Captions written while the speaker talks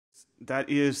that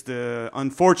is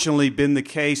unfortunately been the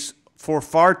case for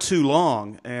far too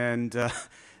long, and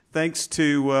thanks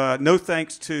to no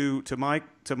thanks to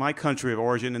my country of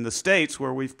origin in the States,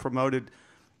 where we've promoted,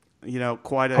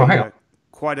 quite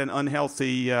an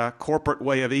unhealthy corporate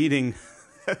way of eating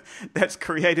that's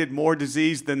created more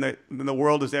disease than the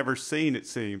world has ever seen, it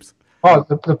seems. Oh,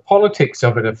 the politics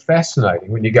of it are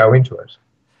fascinating when you go into it.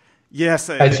 Yes,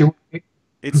 it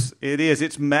is.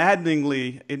 It's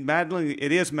maddening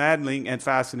and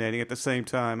fascinating at the same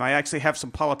time. I actually have some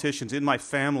politicians in my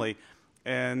family,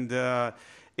 and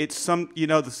it's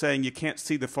the saying, you can't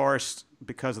see the forest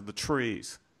because of the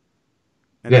trees.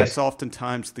 And yes, that's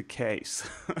oftentimes the case.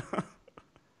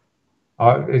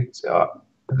 I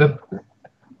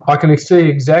can see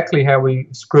exactly how we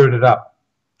screwed it up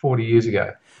 40 years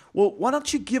ago. Well, why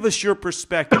don't you give us your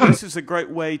perspective? This is a great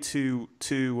way to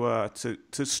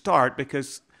start,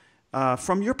 because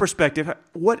from your perspective,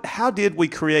 how did we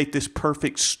create this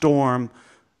perfect storm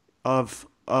of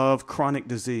chronic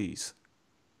disease?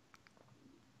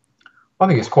 I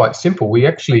think it's quite simple. We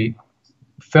actually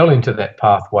fell into that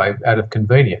pathway out of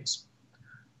convenience.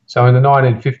 So in the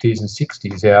 1950s and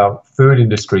 60s, our food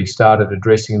industry started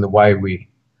addressing the way we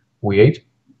eat.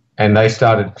 And they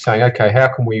started saying, okay,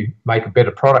 how can we make a better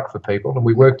product for people? And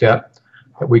we worked out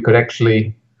that we could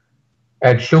actually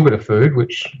add sugar to food,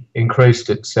 which increased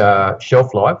its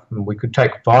shelf life. And we could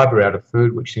take fibre out of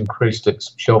food, which increased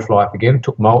its shelf life again,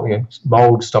 took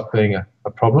mould stopped being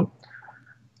a problem.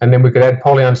 And then we could add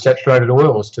polyunsaturated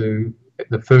oils to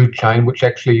the food chain, which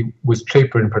actually was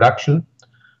cheaper in production.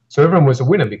 So everyone was a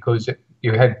winner, because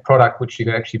you had product which you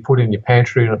could actually put in your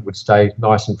pantry and it would stay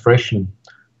nice and fresh and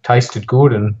tasted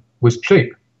good and was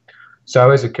cheap.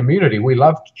 So as a community, we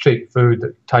loved cheap food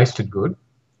that tasted good,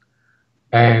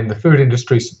 and the food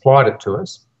industry supplied it to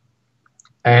us,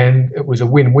 and it was a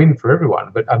win-win for everyone.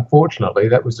 But unfortunately,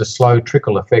 that was a slow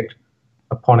trickle effect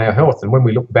upon our health. And when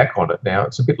we look back on it now,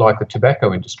 it's a bit like the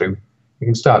tobacco industry. You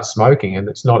can start smoking and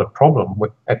it's not a problem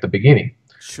at the beginning.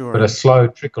 Sure. But a slow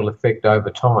trickle effect over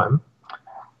time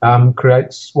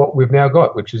creates what we've now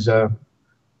got, which is a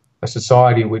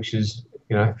society which is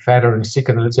fatter and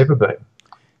sicker than it's ever been.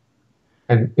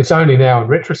 And it's only now in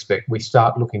retrospect we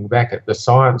start looking back at the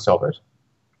science of it,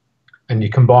 and you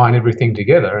combine everything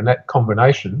together, and that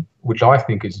combination, which I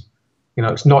think is,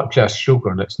 it's not just sugar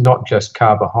and it's not just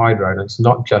carbohydrate and it's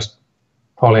not just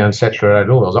polyunsaturated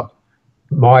oils.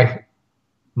 My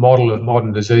model of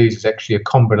modern disease is actually a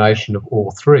combination of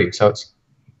all three. So it's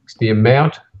the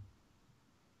amount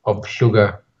of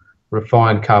sugar,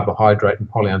 refined carbohydrate and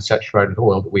polyunsaturated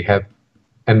oil that we have,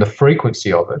 and the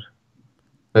frequency of it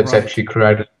that's right. actually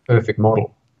created a perfect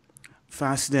model.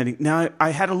 Fascinating. Now,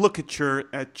 I had a look at your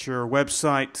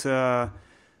website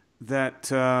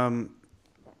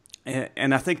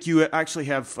and I think you actually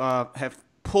have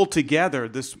pulled together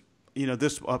this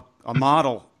a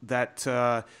model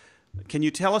that. Can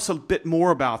you tell us a bit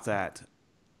more about that?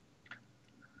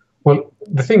 Well,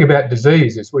 the thing about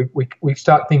disease is we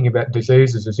start thinking about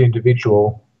diseases as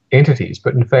individual entities,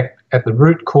 but in fact, at the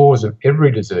root cause of every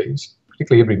disease,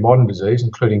 particularly every modern disease,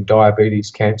 including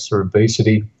diabetes, cancer,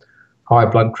 obesity, high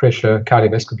blood pressure,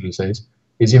 cardiovascular disease,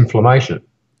 is inflammation.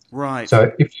 Right.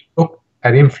 So if you look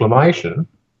at inflammation,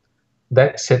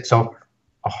 that sets off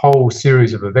a whole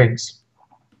series of events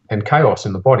and chaos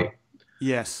in the body.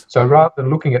 Yes. So rather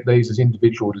than looking at these as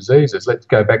individual diseases, let's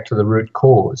go back to the root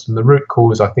cause. And the root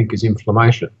cause, I think, is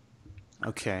inflammation.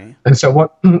 Okay. And so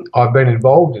what I've been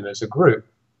involved in as a group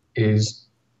is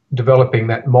developing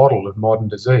that model of modern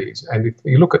disease. And if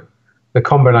you look at the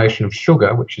combination of sugar,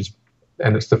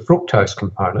 and it's the fructose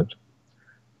component,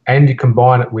 and you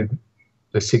combine it with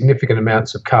the significant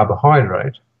amounts of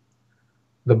carbohydrate,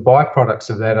 the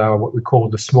byproducts of that are what we call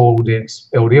the small dense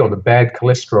LDL, the bad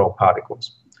cholesterol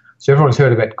particles. So everyone's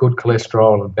heard about good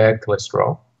cholesterol and bad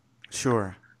cholesterol.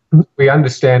 Sure. We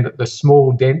understand that the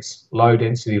small, dense,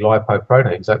 low-density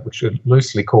lipoproteins, which are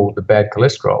loosely called the bad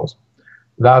cholesterols,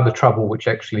 they're the trouble which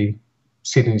actually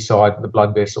sit inside the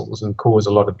blood vessels and cause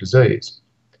a lot of disease.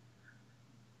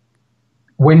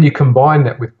 When you combine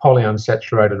that with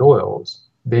polyunsaturated oils,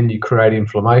 then you create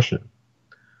inflammation.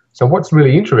 So what's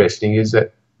really interesting is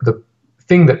that the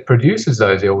thing that produces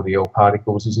those LDL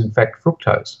particles is in fact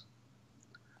fructose.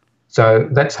 So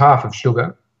that's half of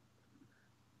sugar.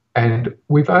 And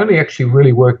we've only actually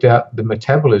really worked out the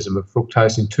metabolism of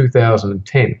fructose in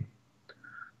 2010.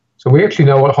 So we actually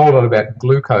know a whole lot about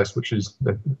glucose, which is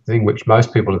the thing which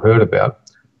most people have heard about.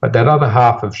 But that other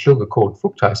half of sugar called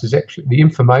fructose is actually the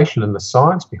information and the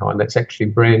science behind that's actually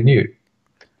brand new,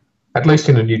 at least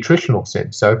in a nutritional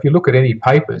sense. So if you look at any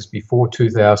papers before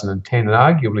 2010 and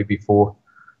arguably before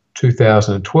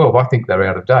 2012, I think they're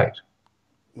out of date.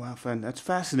 Wow, that's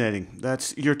fascinating.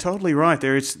 You're totally right.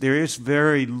 There is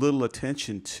very little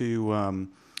attention to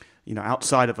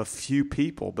outside of a few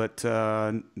people, but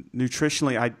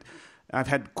nutritionally,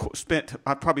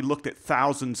 I've probably looked at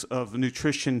thousands of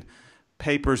nutrition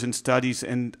papers and studies,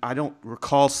 and I don't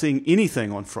recall seeing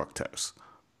anything on fructose.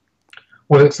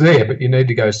 Well, it's there, but you need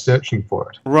to go searching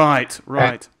for it. Right.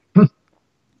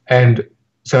 And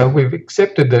so we've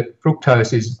accepted that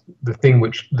fructose is the thing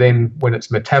which then, when it's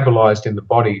metabolized in the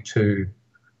body to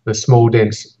the small,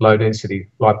 dense, low-density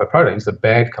lipoproteins, the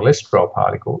bad cholesterol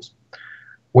particles,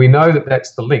 we know that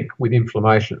that's the link with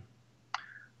inflammation.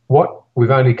 What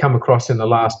we've only come across in the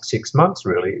last 6 months,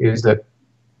 really, is that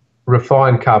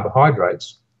refined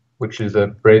carbohydrates, which is the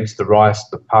breads, the rice,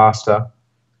 the pasta,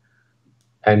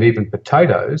 and even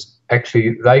potatoes,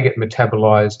 actually they get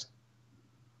metabolized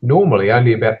normally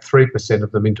only about 3%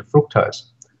 of them into fructose.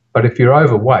 But if you're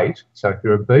overweight, so if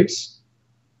you're obese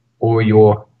or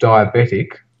you're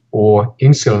diabetic or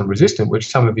insulin resistant, which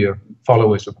some of your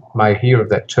followers may hear of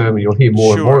that term and you'll hear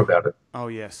more and more about it. Oh,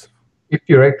 yes. If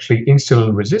you're actually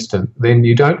insulin resistant, then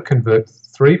you don't convert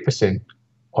 3%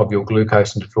 of your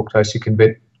glucose into fructose, you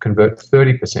convert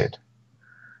 30%.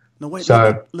 No, wait,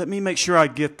 so, let me make sure I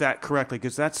get that correctly,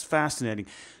 because that's fascinating.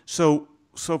 So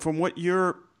from what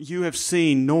you have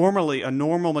seen, normally a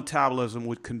normal metabolism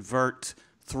would convert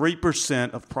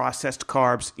 3% of processed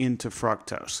carbs into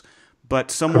fructose.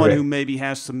 But someone correct. who maybe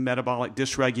has some metabolic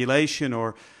dysregulation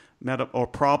or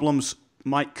problems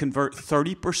might convert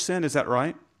 30%, is that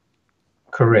right?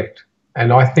 Correct.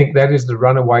 And I think that is the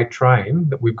runaway train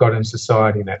that we've got in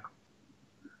society now.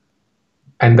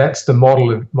 And that's the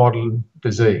model of modern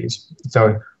disease.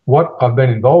 So what I've been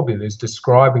involved in is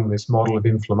describing this model of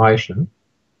inflammation,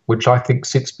 which I think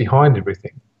sits behind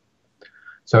everything.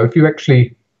 So if you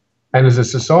actually, and as a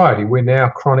society, we're now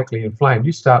chronically inflamed.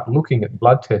 You start looking at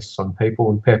blood tests on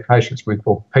people and patients with,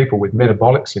 or people with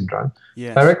metabolic syndrome.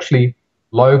 Yes. They're actually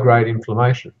low-grade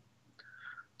inflammation.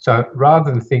 So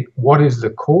rather than think, what is the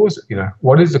cause of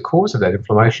that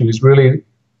inflammation, is really,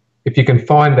 if you can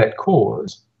find that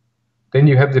cause, then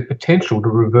you have the potential to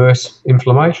reverse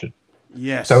inflammation.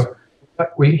 Yes. So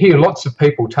we hear lots of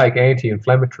people take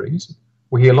anti-inflammatories.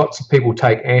 We hear lots of people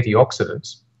take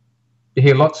antioxidants. You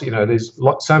hear there's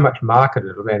so much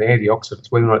marketed about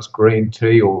antioxidants, whether or not it's green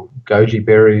tea or goji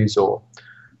berries or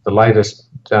the latest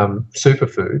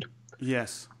superfood.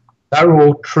 Yes. They're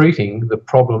all treating the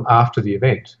problem after the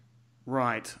event.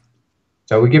 Right.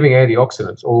 So we're giving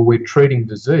antioxidants or we're treating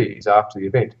disease after the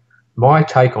event. My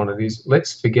take on it is,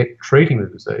 let's forget treating the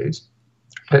disease.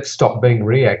 Let's stop being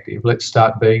reactive. Let's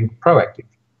start being proactive.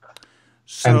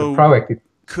 So and the proactive.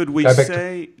 Could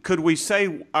we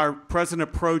say our present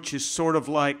approach is sort of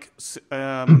like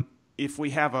if we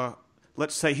have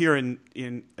let's say here in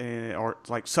or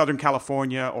like Southern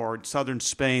California or Southern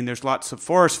Spain, there's lots of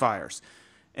forest fires.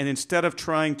 And instead of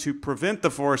trying to prevent the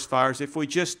forest fires, if we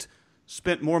just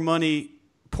spent more money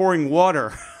pouring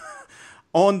water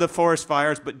on the forest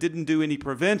fires but didn't do any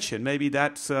prevention, maybe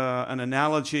that's an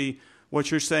analogy. What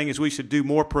you're saying is we should do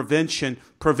more prevention,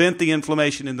 prevent the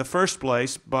inflammation in the first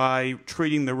place by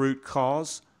treating the root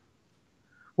cause?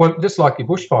 Well, just like your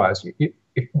bushfires,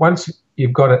 if once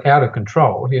you've got it out of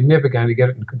control, you're never going to get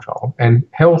it in control. And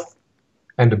health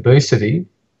and obesity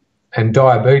and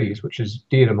diabetes, which is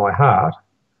dear to my heart,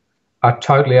 are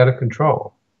totally out of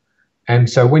control. And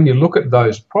so when you look at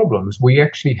those problems,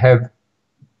 we're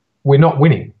not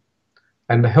winning.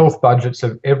 And the health budgets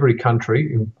of every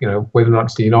country, whether or not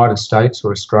it's the United States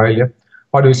or Australia,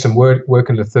 I do some work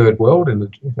in the third world, in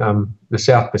the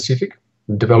South Pacific,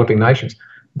 the developing nations.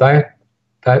 They're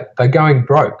going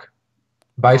broke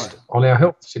based on our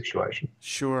health situation.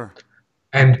 Sure.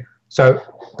 And so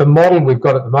the model we've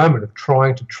got at the moment of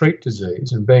trying to treat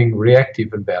disease and being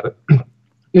reactive about it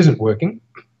isn't working.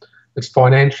 It's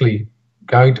financially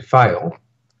going to fail.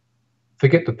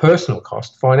 Forget the personal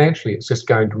cost. Financially, it's just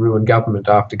going to ruin government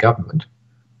after government.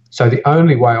 So the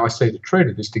only way I see to treat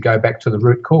it is to go back to the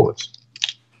root cause.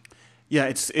 Yeah,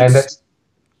 that's the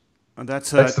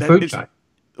food chain.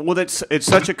 Well, it's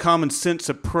such a common sense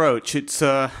approach. It's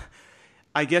I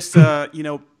guess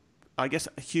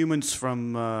humans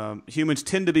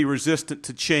tend to be resistant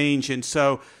to change, and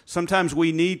so sometimes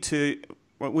we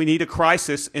need a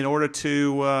crisis in order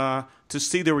to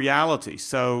see the reality.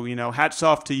 So, hats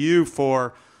off to you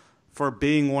for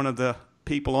being one of the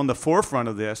people on the forefront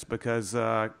of this, because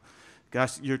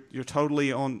gosh, you're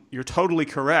totally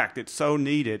correct. It's so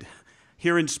needed.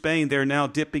 Here in Spain, they're now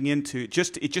dipping into it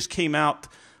just came out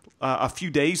a few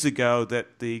days ago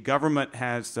that the government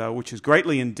has, which is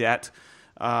greatly in debt,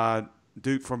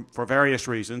 for various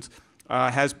reasons,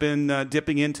 has been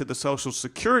dipping into the Social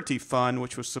Security fund,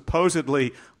 which was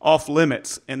supposedly off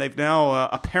limits, and they've now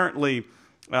apparently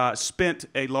spent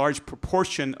a large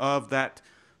proportion of that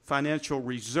financial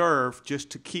reserve just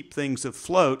to keep things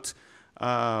afloat.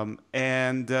 And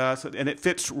it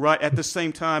fits right at the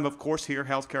same time, of course, here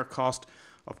healthcare costs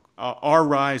are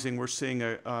rising. We're seeing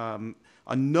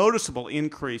a noticeable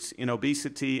increase in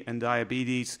obesity and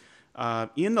diabetes.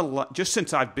 Just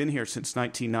since I've been here since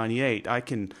 1998, I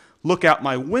can look out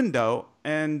my window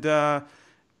and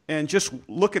just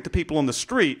look at the people on the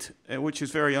street, which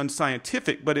is very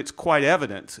unscientific, but it's quite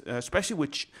evident. Especially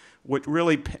what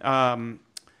really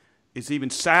is even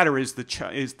sadder is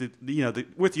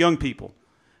with young people.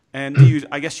 And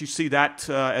I guess you see that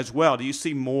as well. Do you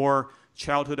see more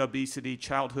childhood obesity,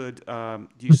 do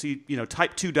you see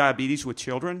type 2 diabetes with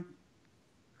children?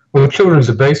 Well, children's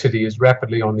obesity is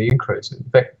rapidly on the increase. In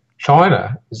fact,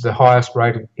 China is the highest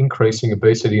rate of increasing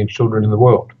obesity in children in the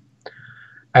world.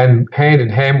 And hand in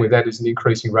hand with that is an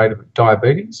increasing rate of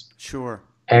diabetes. Sure.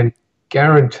 And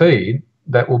guaranteed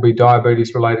that will be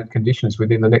diabetes-related conditions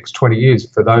within the next 20 years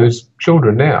for those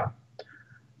children now.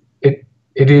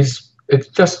 It's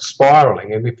just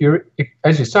spiralling. And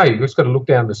as you say, you've just got to look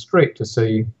down the street to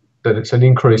see that it's an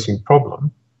increasing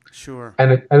problem. Sure.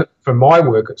 And from my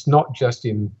work, it's not just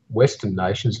in Western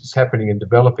nations, it's happening in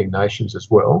developing nations as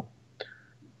well.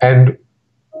 And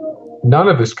none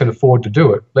of us can afford to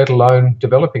do it, let alone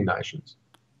developing nations.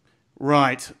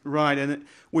 Right. And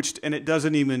it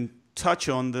doesn't even touch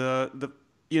on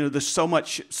there's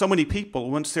so many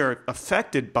people, once they're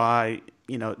affected by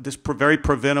this very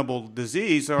preventable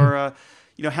disease, or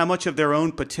how much of their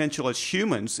own potential as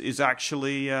humans is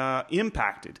actually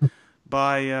impacted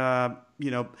by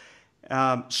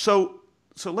so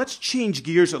let's change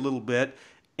gears a little bit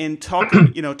and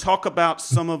talk about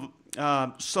some of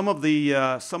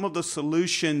the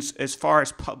solutions as far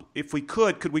as if we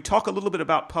could we talk a little bit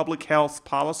about public health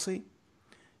policy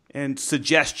and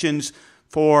suggestions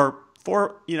for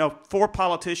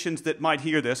politicians that might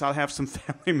hear this. I'll have some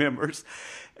family members.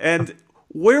 And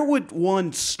where would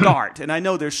one start? And I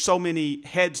know there's so many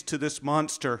heads to this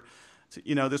monster,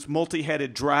 this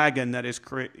multi-headed dragon that is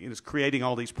creating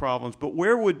all these problems. But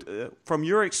where would, from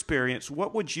your experience,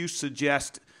 what would you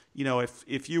suggest,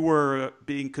 if you were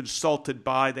being consulted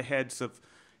by the heads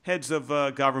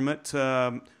of government,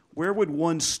 where would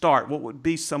one start? What would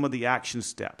be some of the action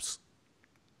steps?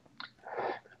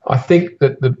 I think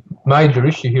that the major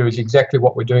issue here is exactly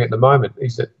what we're doing at the moment,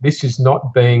 is that this is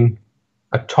not being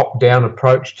a top-down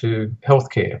approach to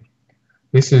healthcare.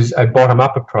 This is a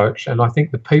bottom-up approach, and I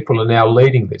think the people are now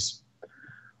leading this.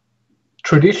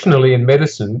 Traditionally in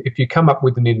medicine, if you come up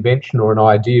with an invention or an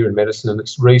idea in medicine and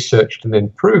it's researched and then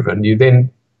proven, you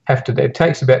then have to, it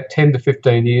takes about 10 to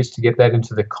 15 years to get that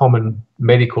into the common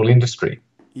medical industry.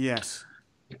 Yes.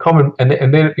 And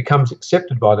then it becomes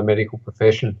accepted by the medical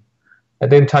profession. It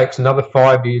then takes another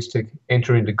 5 years to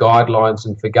enter into guidelines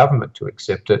and for government to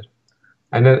accept it.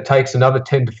 And then it takes another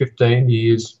 10 to 15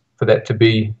 years for that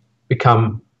to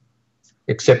become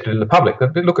accepted in the public.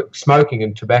 Look at smoking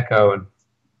and tobacco and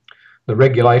the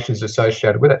regulations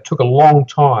associated with it. It took a long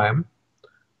time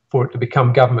for it to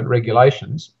become government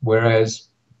regulations, whereas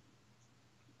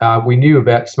we knew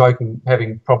about smoking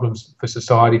having problems for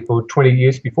society for 20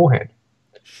 years beforehand.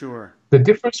 Sure. The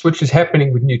difference which is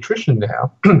happening with nutrition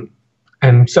now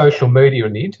and social media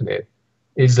and the internet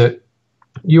is that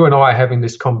you and I are having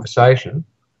this conversation.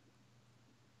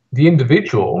 The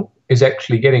individual is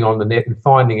actually getting on the net and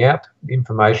finding out the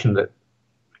information that,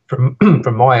 from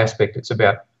my aspect, it's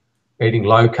about eating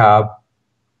low-carb,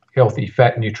 healthy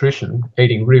fat nutrition,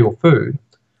 eating real food.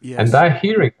 Yes. And they're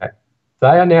hearing that.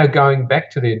 They are now going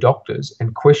back to their doctors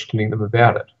and questioning them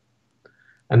about it.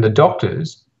 And the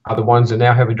doctors are the ones that are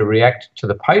now having to react to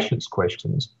the patient's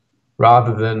questions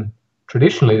rather than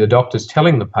traditionally the doctors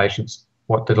telling the patients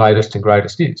what the latest and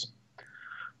greatest is.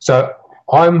 So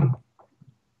I'm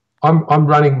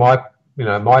running my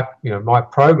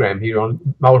program here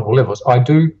on multiple levels. I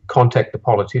do contact the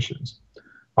politicians.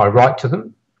 I write to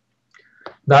them.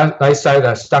 They say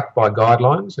they're stuck by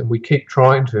guidelines, and we keep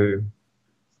trying to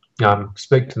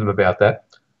speak to them about that.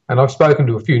 And I've spoken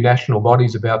to a few national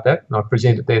bodies about that, and I've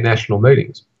presented their national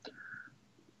meetings.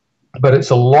 But it's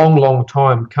a long, long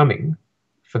time coming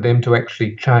for them to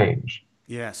actually change.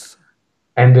 Yes.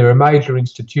 And there are major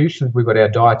institutions. We've got our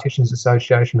Dietitians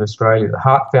Association in Australia, the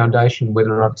Heart Foundation,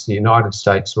 whether or not it's the United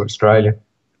States or Australia,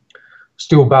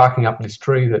 still barking up this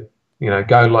tree that,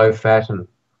 go low fat and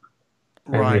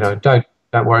right.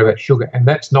 Don't worry about sugar. And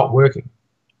that's not working.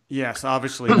 Yes,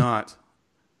 obviously not.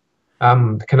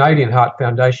 The Canadian Heart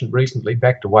Foundation recently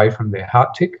backed away from their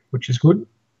heart tick, which is good.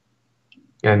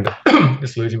 And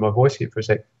just losing my voice here for a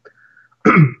sec.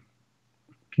 Can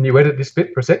you edit this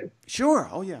bit for a sec? Sure.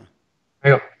 Oh, yeah.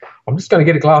 Hang on. I'm just going to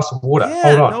get a glass of water.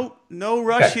 Yeah, hold on. No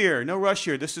rush here. No rush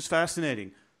here. This is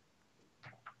fascinating.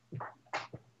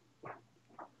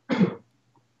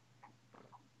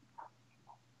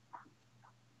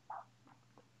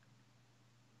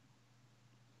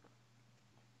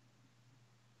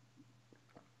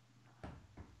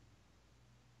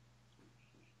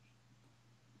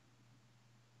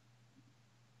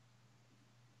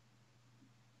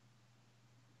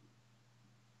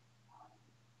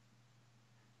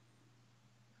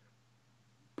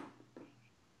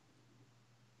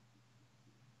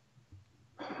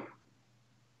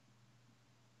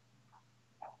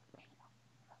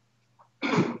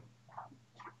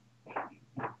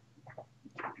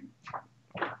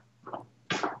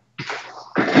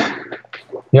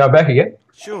 Yeah, I'm back again.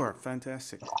 Sure,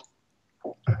 fantastic.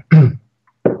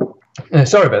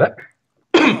 Sorry about that.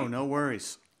 Oh, no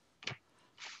worries.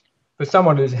 For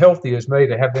someone as healthy as me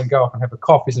to have them go off and have a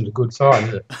cough isn't a good sign,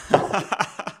 is it?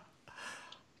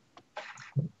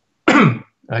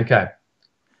 Okay.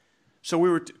 So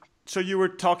you were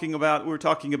talking about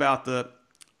the,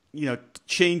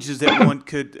 changes that one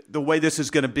could, the way this is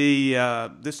going to be,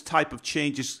 this type of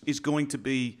change is going to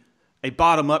be a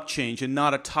bottom-up change and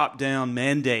not a top-down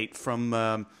mandate from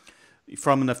the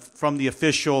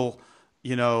official,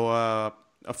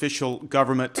 official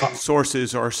government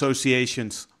sources or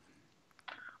associations.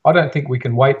 I don't think we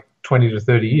can wait 20 to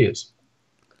 30 years.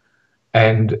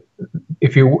 And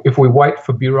if we wait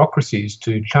for bureaucracies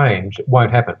to change, it won't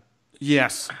happen.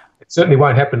 Yes. It certainly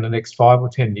won't happen in the next 5 or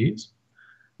 10 years.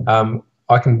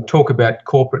 I can talk about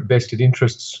corporate vested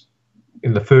interests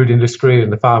in the food industry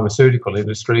and the pharmaceutical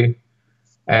industry,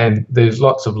 and there's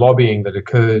lots of lobbying that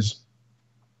occurs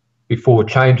before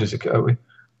changes occur.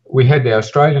 We had the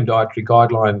Australian dietary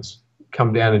guidelines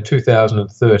come down in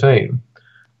 2013,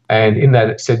 and in that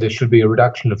it said there should be a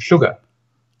reduction of sugar.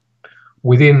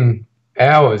 Within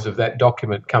hours of that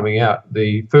document coming out,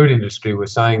 the food industry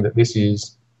was saying that this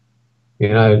is,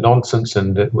 nonsense,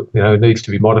 and it needs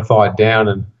to be modified down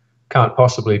and can't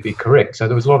possibly be correct. So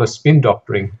there was a lot of spin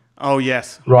doctoring. Oh,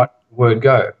 yes. Right, word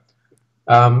go.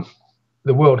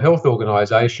 The World Health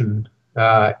Organization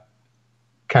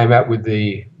came out with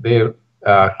their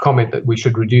comment that we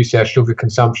should reduce our sugar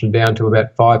consumption down to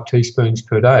about 5 teaspoons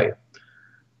per day.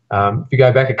 If you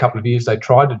go back a couple of years, they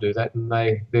tried to do that, and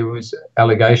there was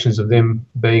allegations of them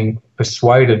being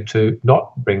persuaded to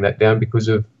not bring that down because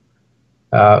of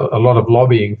a lot of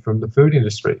lobbying from the food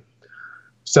industry.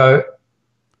 So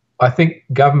I think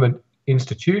government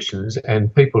institutions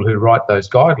and people who write those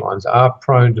guidelines are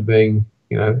prone to being,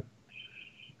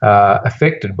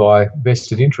 affected by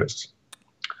vested interests.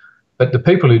 But the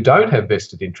people who don't have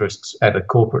vested interests at a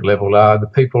corporate level are the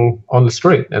people on the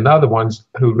street, and they're the ones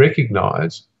who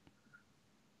recognise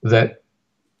that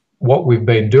what we've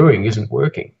been doing isn't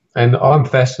working. And I'm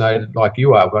fascinated, like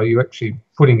you are, by you actually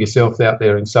putting yourself out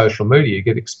there in social media. You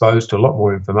get exposed to a lot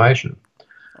more information.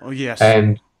 Oh, yes.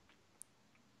 And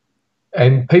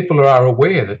people are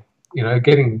aware that,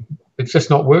 it's just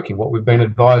not working, what we've been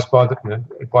advised by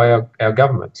our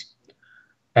governments.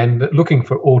 And looking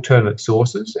for alternate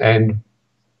sources, and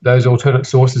those alternate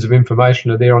sources of information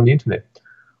are there on the internet.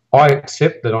 I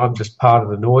accept that I'm just part of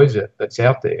the noise that's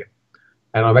out there,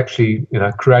 and I'm actually,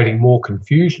 creating more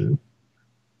confusion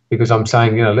because I'm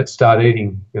saying, let's start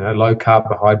eating, low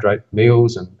carbohydrate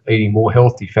meals and eating more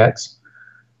healthy fats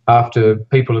after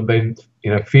people have been,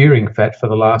 fearing fat for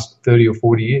the last 30 or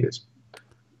 40 years.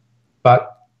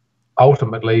 But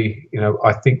ultimately,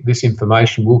 I think this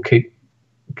information will keep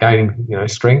gaining,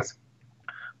 strength.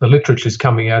 The literature is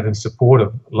coming out in support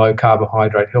of low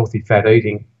carbohydrate, healthy fat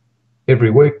eating every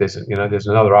week. There's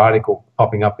another article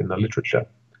popping up in the literature,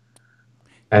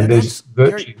 and there's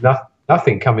virtually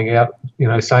nothing coming out,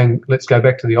 saying let's go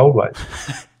back to the old ways.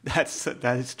 That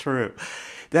is true.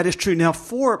 That is true. Now,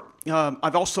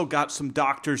 I've also got some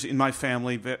doctors in my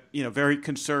family, very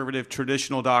conservative,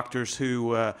 traditional doctors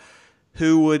who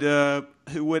would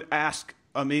ask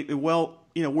me, well,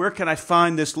 where can I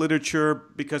find this literature,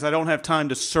 because I don't have time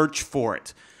to search for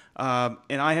it.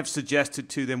 And I have suggested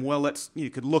to them, well, you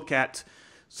could look at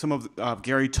some of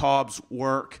Gary Taub's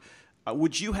work.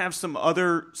 Would you have some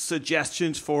other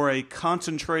suggestions for a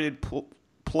concentrated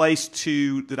place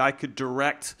that I could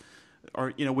direct,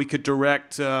 or we could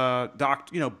direct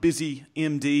busy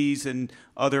MDs and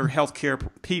other healthcare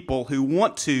people who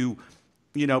want to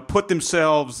put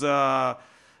themselves up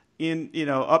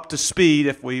to speed,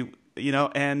 if we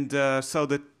and so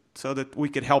that so that we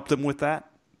could help them with that?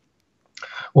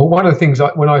 Well, one of the things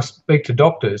when I speak to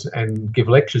doctors and give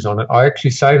lectures on it, I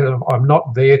actually say to them, I'm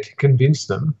not there to convince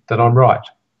them that I'm right.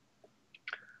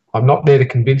 I'm not there to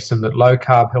convince them that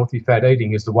low-carb, healthy fat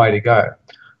eating is the way to go.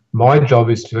 My job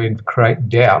is to create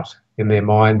doubt in their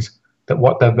minds that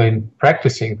what they've been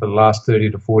practicing for the last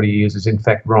 30 to 40 years is in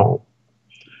fact wrong.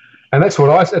 And that's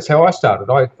how I started.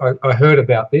 I heard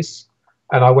about this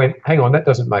and I went, hang on, that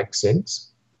doesn't make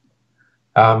sense.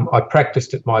 I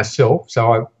practiced it myself.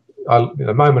 So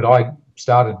the moment I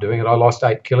started doing it, I lost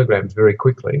 8 kilograms very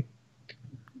quickly.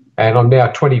 And I'm now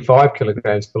 25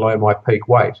 kilograms below my peak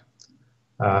weight.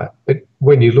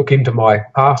 When you look into my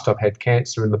past, I've had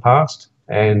cancer in the past,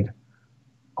 and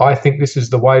I think this is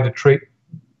the way to treat,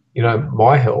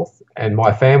 my health and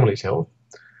my family's health.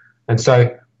 And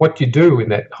so what you do in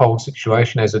that whole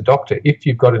situation as a doctor, if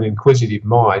you've got an inquisitive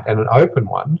mind and an open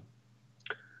one,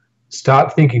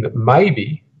 start thinking that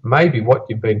maybe what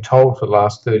you've been told for the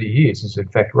last 30 years is in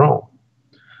fact wrong.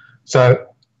 So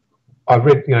I've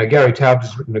read, Gary Taubes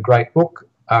has written a great book.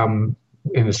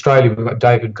 In Australia, we've got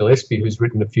David Gillespie, who's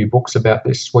written a few books about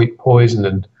this, Sweet Poison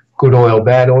and Good Oil,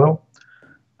 Bad Oil.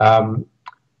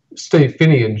 Steve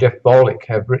Finney and Jeff Bolick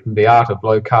have written The Art of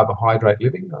Low Carbohydrate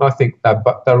Living, and I think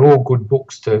they're all good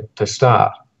books to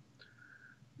start.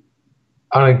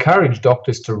 I encourage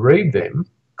doctors to read them,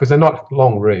 because they're not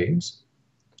long reads,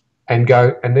 and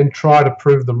then try to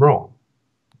prove them wrong.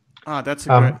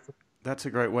 That's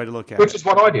a great way to look at it. Which is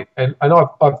what I did. And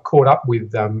I've caught up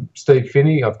with Steve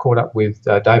Finney. I've caught up with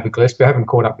David Gillespie. I haven't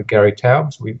caught up with Gary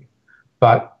Taubes.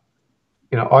 But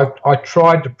I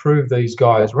tried to prove these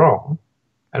guys wrong,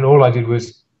 and all I did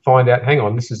was find out, hang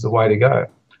on, this is the way to go.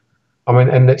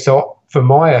 So for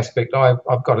my aspect,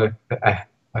 I've got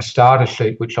a starter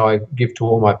sheet which I give to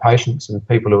all my patients and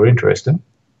people who are interested.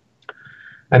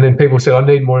 And then people said, I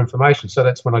need more information. So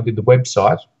that's when I did the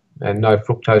website, and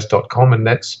nofructose.com, and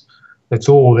that's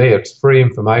all there. It's free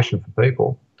information for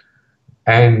people.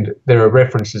 And there are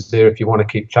references there if you want to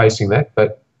keep chasing that.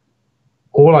 But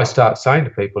all I start saying to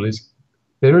people is,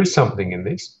 there is something in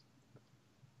this.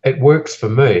 It works for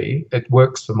me. It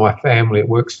works for my family. It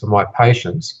works for my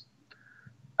patients.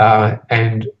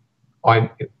 And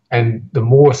the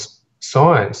more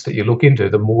science that you look into,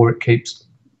 the more it keeps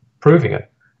proving it.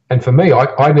 And for me,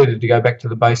 I needed to go back to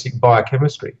the basic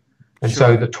biochemistry. And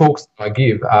so the talks that I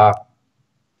give are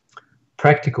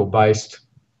practical based,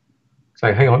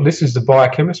 saying, hang on, this is the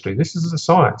biochemistry. This is the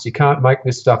science. You can't make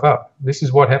this stuff up. This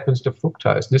is what happens to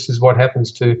fructose. This is what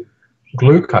happens to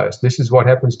glucose. This is what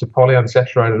happens to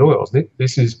polyunsaturated oils.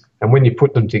 And when you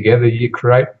put them together, you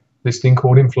create this thing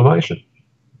called inflammation.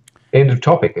 End of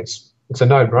topic. It's a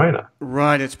no-brainer.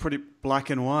 Right. It's pretty black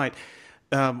and white.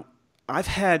 I've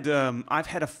had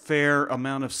a fair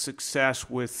amount of success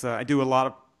with. I do a lot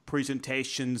of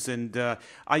presentations, and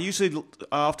I usually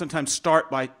oftentimes start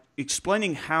by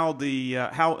explaining how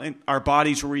our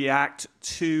bodies react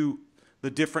to the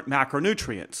different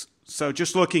macronutrients. So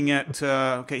just looking at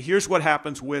okay, here's what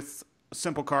happens with a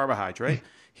simple carbohydrate.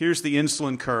 Here's the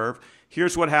insulin curve.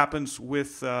 Here's what happens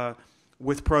with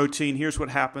protein. Here's what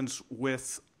happens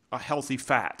with a healthy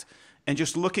fat. And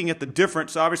just looking at the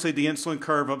difference, obviously the insulin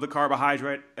curve of the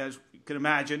carbohydrate, as you can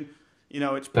imagine,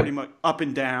 it's pretty much up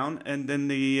and down, and then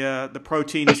the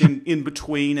protein is in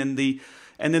between, and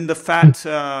then the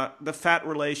fat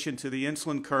relation to the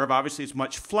insulin curve obviously is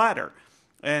much flatter,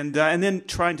 and then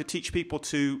trying to teach people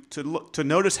to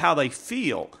notice how they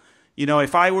feel.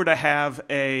 If I were to have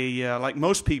like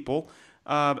most people.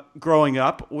 Growing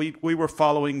up, we were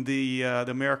following the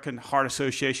American Heart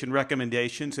Association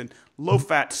recommendations, and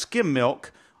low-fat skim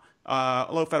milk,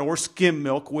 low-fat or skim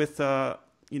milk with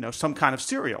some kind of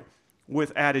cereal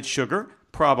with added sugar,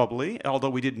 probably, although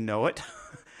we didn't know it.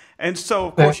 And so,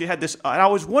 of course, you had this. And I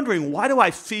was wondering, why do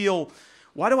I feel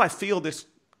this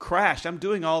crash? I'm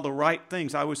doing all the right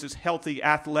things. I was this healthy,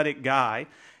 athletic guy,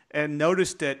 and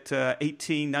noticed at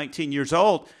 18, 19 years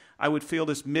old, I would feel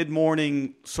this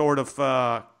mid-morning sort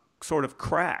of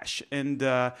crash, and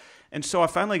so I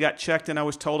finally got checked, and I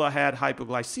was told I had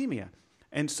hypoglycemia,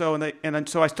 and so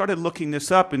I started looking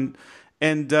this up,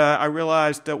 and I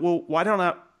realized that, well, why don't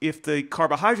I, if the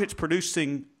carbohydrate's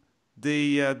producing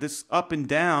this up and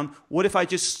down, what if I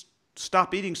just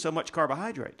stop eating so much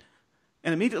carbohydrate?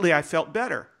 And immediately I felt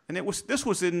better, and this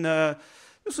was in the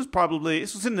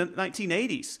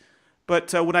 1980s,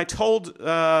 but when I told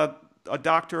a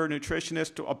doctor or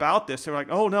nutritionist about this, they're like,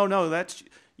 "Oh no, that's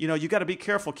you got to be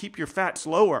careful. Keep your fats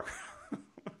lower."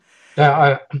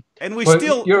 And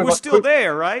we're still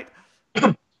there, right?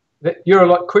 You're a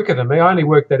lot quicker than me. I only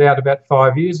worked that out about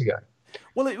 5 years ago.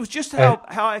 Well, it was just And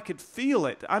how I could feel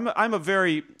it.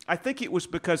 I think it was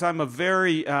because I'm a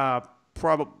very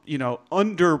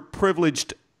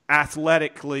underprivileged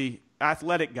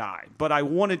athletic guy, but I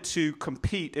wanted to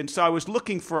compete, and so I was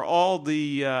looking for all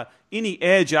the any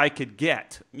edge I could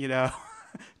get,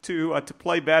 to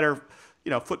play better,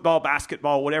 football,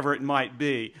 basketball, whatever it might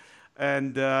be.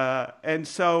 And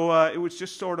so it was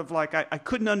just sort of like I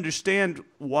couldn't understand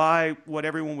what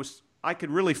everyone was. I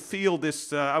could really feel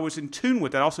this. I was in tune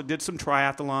with it. I also did some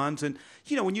triathlons, and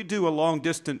when you do a long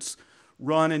distance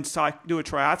run and do a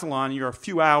triathlon, you're a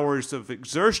few hours of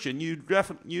exertion. You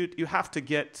have to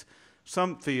get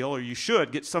some feel, or you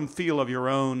should get some feel of your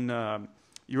own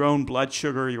blood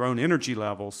sugar, your own energy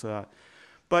levels.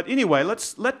 But anyway,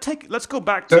 let's go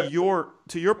back to your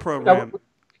program.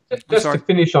 Just to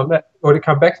finish on that, or to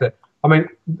come back to that, I mean,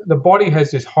 the body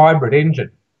has this hybrid engine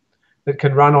that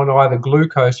can run on either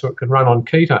glucose or it can run on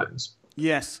ketones.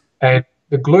 Yes. And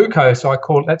the glucose,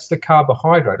 that's the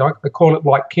carbohydrate. I call it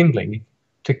like kindling.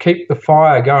 To keep the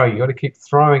fire going, you've got to keep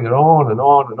throwing it on and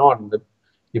on and on.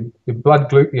 Your blood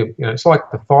glucose, it's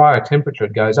like the fire temperature.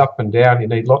 It goes up and down. You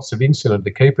need lots of insulin to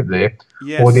keep it there.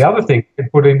 Yes. Or the other thing you can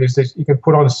put in is this, you can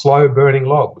put on slow burning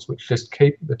logs, which just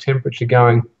keep the temperature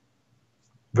going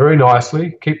very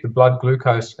nicely, keep the blood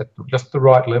glucose at just the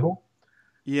right level.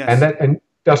 Yes. And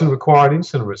doesn't require an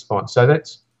insulin response. So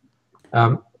that's,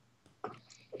 to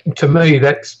me,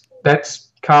 that's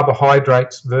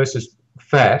carbohydrates versus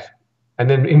fat, and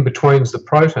then in between is the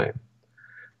protein.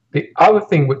 The other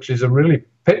thing, which is a really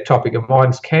pet topic of mine,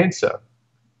 is cancer,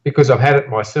 because I've had it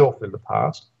myself in the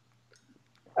past,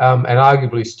 and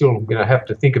arguably still have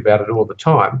to think about it all the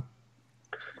time,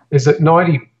 is that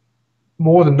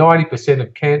more than 90%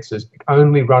 of cancers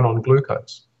only run on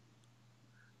glucose.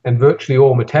 And virtually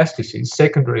all metastases,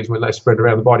 secondaries when they spread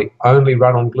around the body, only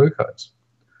run on glucose.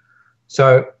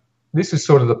 So this is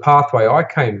sort of the pathway I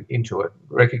came into it,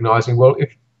 recognizing, well,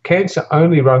 if cancer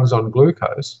only runs on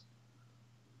glucose,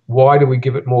 why do we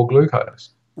give it more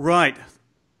glucose? Right.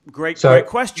 Great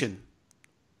question.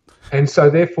 And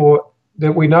so therefore,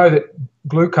 we know that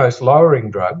glucose-lowering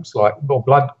drugs, or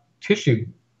blood tissue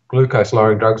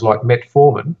glucose-lowering drugs like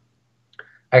metformin,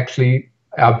 actually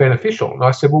are beneficial. And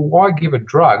I said, well, why give a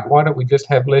drug? Why don't we just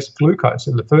have less glucose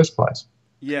in the first place?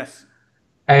 Yes.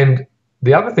 And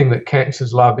the other thing that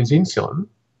cancers love is insulin,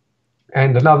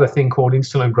 and another thing called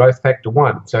insulin growth factor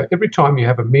 1. So every time you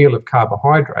have a meal of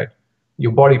carbohydrate,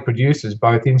 your body produces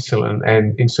both insulin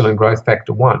and insulin growth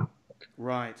factor 1.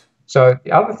 Right. So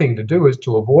the other thing to do is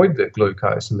to avoid the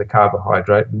glucose and the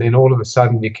carbohydrate, and then all of a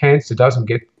sudden your cancer doesn't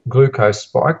get glucose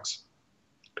spikes,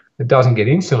 it doesn't get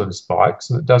insulin spikes,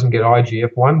 and it doesn't get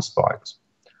IGF-1 spikes.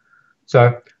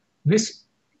 So this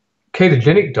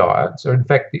ketogenic diets are in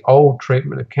fact the old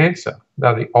treatment of cancer.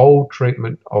 They're the old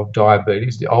treatment of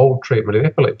diabetes, the old treatment of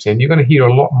epilepsy, and you're going to hear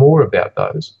a lot more about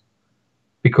those,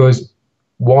 because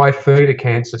why feed a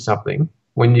cancer something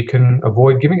when you can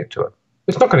avoid giving it to it?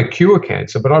 It's not going to cure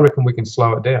cancer, but I reckon we can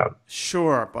slow it down.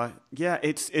 Sure, but yeah,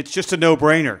 it's just a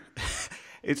no-brainer.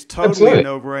 It's totally Absolutely. A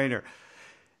no-brainer.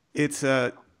 It's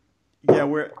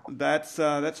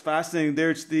that's fascinating.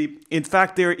 In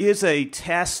fact, there is a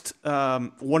test,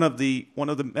 one of the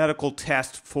medical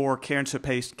tests for cancer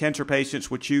patients,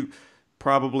 which you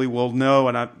probably will know,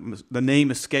 and the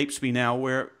name escapes me now.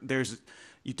 Where there's a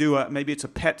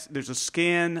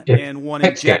scan, yeah, and one PET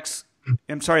injects. Scan.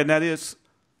 I'm sorry, and that is.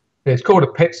 It's called a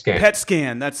PET scan. PET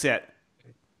scan, that's it.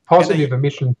 Positive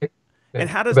emission. And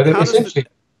how does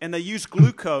and they use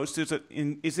glucose?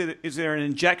 Is there an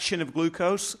injection of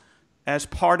glucose as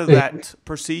part of that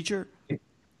procedure?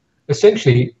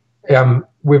 Essentially,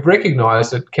 we've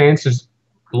recognised that cancers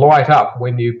light up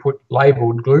when you put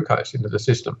labelled glucose into the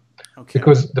system. Okay.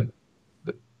 Because,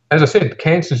 as I said,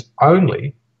 cancers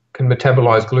only can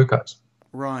metabolise glucose.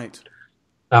 Right.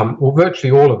 Well,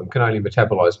 virtually all of them can only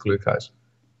metabolize glucose,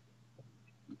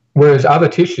 whereas other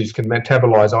tissues can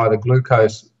metabolize either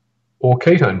glucose or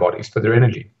ketone bodies for their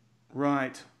energy.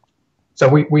 Right. So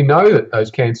we know that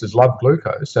those cancers love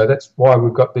glucose, so that's why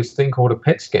we've got this thing called a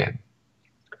PET scan.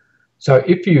 So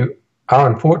if you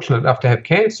are unfortunate enough to have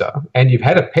cancer and you've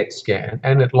had a PET scan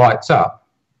and it lights up,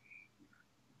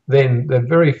 then the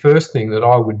very first thing that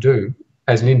I would do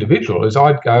as an individual is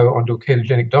I'd go onto a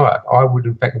ketogenic diet. I would,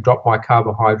 in fact, drop my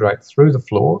carbohydrate through the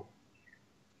floor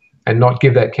and not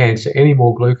give that cancer any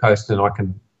more glucose than I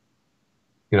can,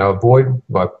 avoid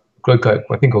by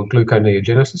a thing called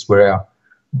gluconeogenesis, where our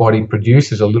body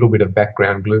produces a little bit of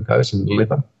background glucose in the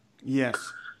liver. Yes.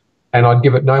 And I'd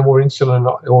give it no more insulin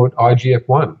or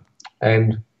IGF-1.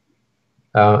 And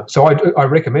so I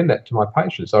recommend that to my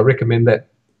patients. I recommend that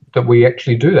that we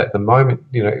actually do that. The moment,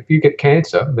 you know, if you get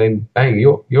cancer, then bang,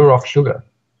 you're off sugar.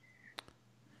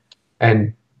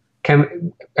 And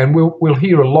we'll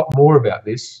hear a lot more about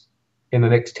this in the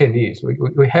next 10 years.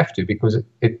 We have to, because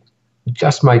it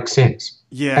just makes sense.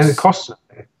 Yes. And it costs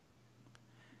nothing.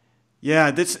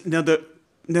 Yeah.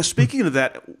 Now speaking of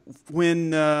that,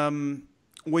 when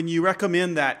you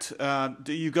recommend that,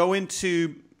 do you go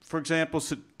into, for example,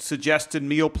 suggested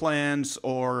meal plans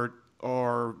or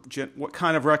what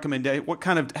kind of recommendation?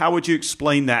 How would you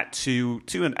explain that to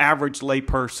an average lay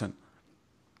person?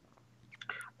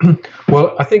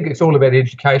 Well, I think it's all about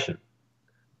education.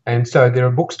 And so there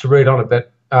are books to read on it.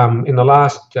 But in the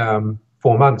last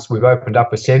 4 months, we've opened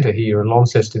up a centre here in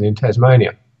Launceston in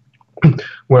Tasmania,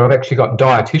 where I've actually got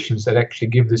dietitians that actually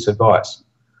give this advice.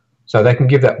 So they can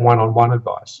give that one-on-one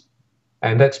advice.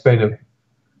 And that's been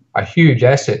a huge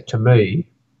asset to me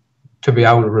to be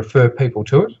able to refer people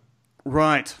to it.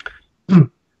 Right.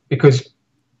 Because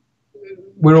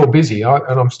we're all busy, and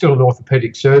I'm still an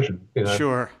orthopaedic surgeon, you know.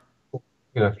 Sure.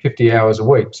 50 hours a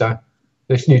week. So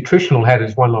this nutritional hat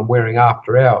is one I'm wearing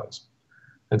after hours.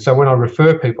 And so when I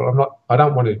refer people, I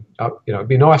don't want to, it'd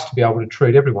be nice to be able to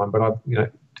treat everyone, but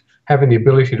having the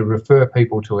ability to refer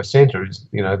people to a centre is,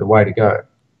 the way to go.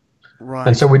 Right.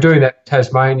 And so we're doing that in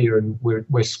Tasmania, and we're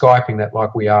Skyping that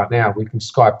like we are now. We can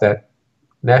Skype that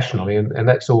nationally, and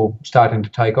that's all starting to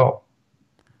take off.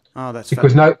 Oh, that's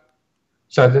because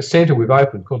so the centre we've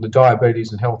opened, called the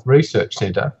Diabetes and Health Research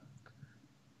Centre,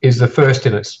 is the first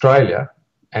in Australia,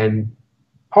 and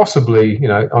possibly,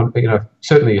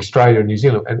 certainly Australia and New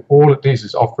Zealand. And all it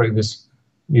is offering this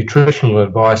nutritional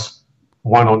advice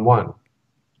one-on-one.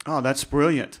 Oh, that's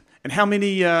brilliant. And how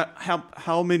many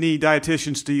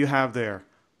dietitians do you have there?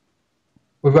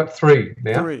 We've got 3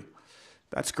 now. 3.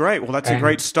 That's great. Well, that's a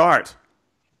great start.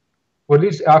 Well, it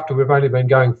is after we've only been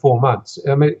going 4 months.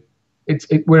 I mean,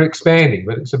 we're expanding,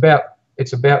 but it's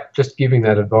about just giving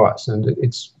that advice, and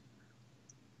it's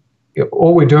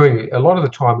all we're doing. A lot of the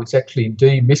time, it's actually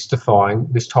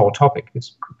demystifying this whole topic.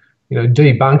 It's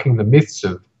debunking the myths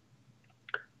of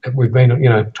that we've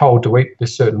been told to eat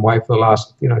this certain way for the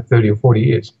last 30 or 40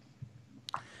 years.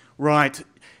 Right.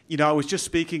 I was just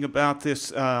speaking about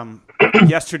this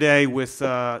yesterday with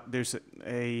there's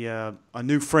a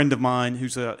new friend of mine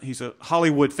he's a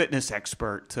Hollywood fitness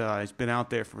expert. He's been out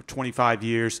there for 25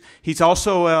 years. He's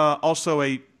also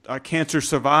a cancer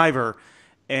survivor,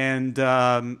 and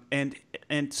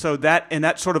so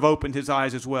that sort of opened his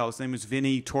eyes as well. His name is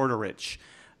Vinny Tortorich,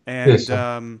 and yes,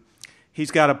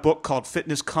 he's got a book called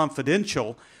Fitness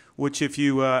Confidential, which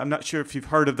I'm not sure if you've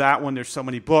heard of that one. There's so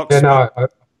many books. Yeah, no,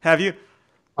 have you?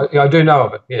 I do know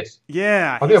of it. Yes.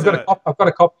 Yeah. I think I've got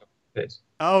a copy of it. Yes.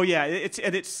 Oh yeah,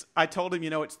 it's. I told him,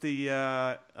 it's the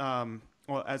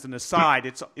well, as an aside,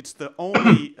 it's the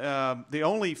only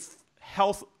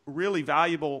really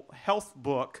valuable health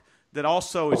book that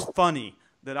also is funny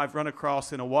that I've run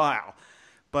across in a while.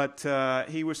 But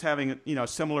he was having a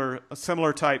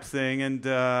similar type thing, and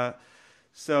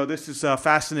so this is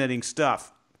fascinating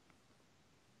stuff.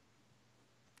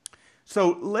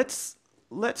 So let's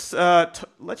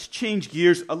change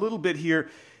gears a little bit here,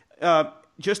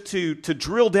 just to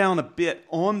drill down a bit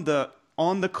on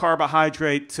the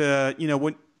carbohydrate.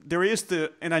 When there is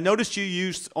and I noticed you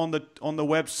used on the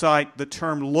website the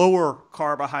term lower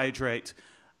carbohydrate,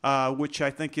 which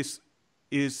I think is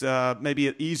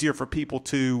maybe easier for people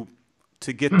to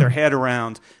get their head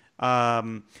around.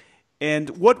 And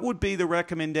what would be the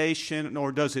recommendation,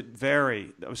 or does it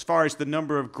vary as far as the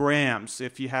number of grams?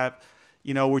 If you have,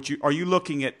 are you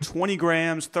looking at 20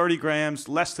 grams, 30 grams,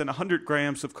 less than 100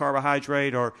 grams of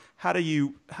carbohydrate, or how do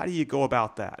you go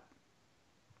about that?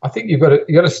 I think you got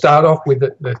to start off with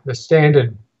the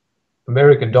standard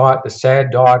American diet, the SAD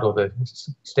diet, or the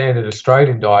standard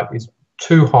Australian diet is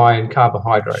too high in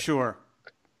carbohydrate. Sure.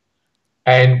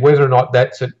 And whether or not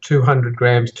that's at 200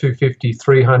 grams, 250,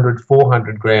 300,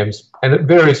 400 grams, and it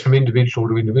varies from individual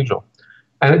to individual.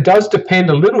 And it does depend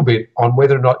a little bit on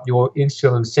whether or not you're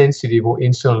insulin sensitive or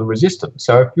insulin resistant.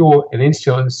 So if you're an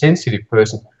insulin sensitive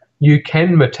person, you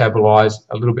can metabolize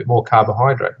a little bit more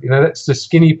carbohydrate. That's the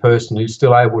skinny person who's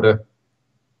still able to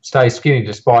stay skinny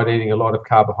despite eating a lot of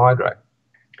carbohydrate.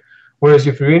 Whereas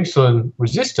if you're insulin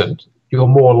resistant, you're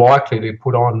more likely to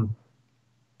put on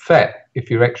fat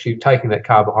if you're actually taking that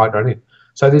carbohydrate in.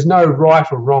 So there's no right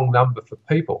or wrong number for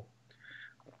people.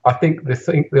 I think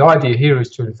the idea here is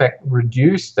to, in fact,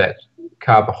 reduce that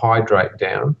carbohydrate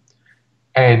down,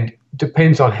 and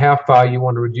depends on how far you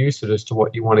want to reduce it as to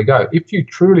what you want to go. If you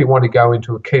truly want to go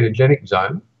into a ketogenic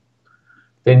zone,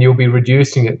 then you'll be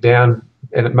reducing it down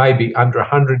and it may be under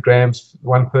 100 grams.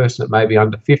 One person, it may be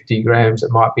under 50 grams.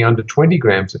 It might be under 20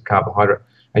 grams of carbohydrate.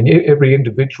 And every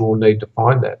individual will need to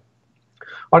find that.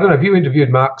 I don't know, have you interviewed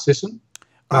Mark Sisson?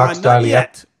 Mark's Not Daily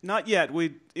yet. Not yet.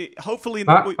 Hopefully,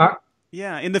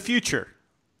 in the future.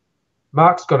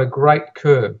 Mark's got a great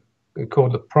curve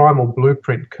called the primal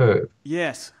blueprint curve.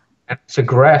 Yes. And it's a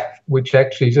graph which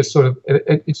actually just sort of,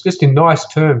 it's just in nice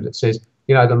terms. It says,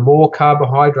 you know, the more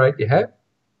carbohydrate you have,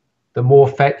 the more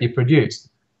fat you produce.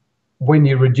 When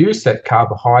you reduce that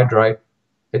carbohydrate,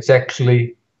 it's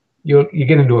actually, you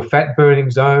get into a fat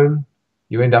burning zone,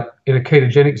 you end up in a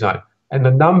ketogenic zone. And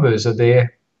the numbers are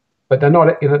there, but they're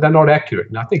not accurate.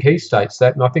 And I think he states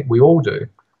that, and I think we all do.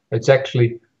 It's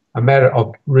actually a matter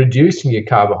of reducing your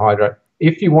carbohydrate.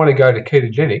 If you want to go to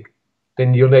ketogenic,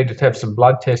 then you'll need to have some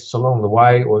blood tests along the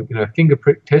way, or, you know, finger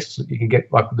prick tests that you can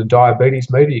get, like the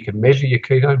diabetes meter. You can measure your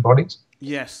ketone bodies.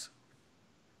 Yes.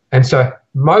 And so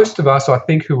most of us, I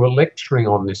think, who are lecturing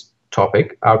on this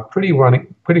topic are pretty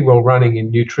well running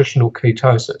in nutritional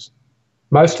ketosis.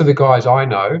 Most of the guys I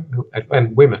know,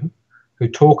 and women, who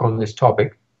talk on this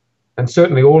topic, and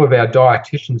certainly all of our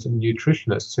dietitians and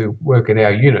nutritionists who work in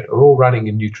our unit, are all running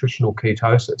in nutritional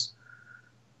ketosis.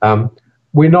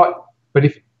 We're not, but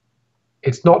if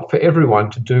it's not for everyone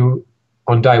to do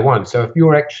on day one. So if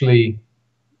you're actually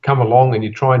come along and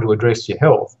you're trying to address your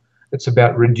health, it's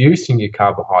about reducing your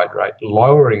carbohydrate,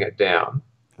 lowering it down,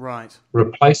 right,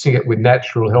 replacing it with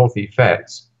natural healthy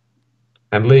fats,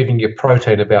 and leaving your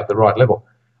protein about the right level.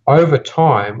 Over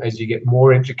time, as you get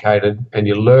more educated and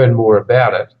you learn more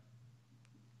about it,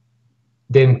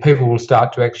 then people will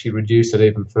start to actually reduce it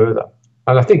even further.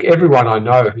 And I think everyone I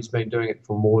know who's been doing it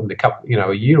for more than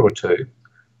a year or two,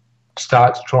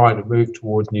 starts trying to move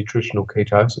towards nutritional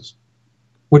ketosis,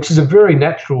 which is a very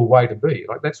natural way to be.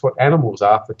 Like, that's what animals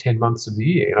are for 10 months of the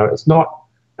year. You know, it's not,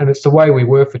 and it's the way we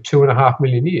were for 2.5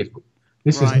 million years.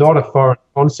 This is not a foreign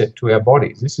concept to our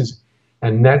bodies. This is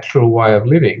a natural way of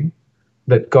living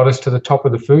that got us to the top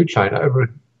of the food chain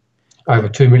over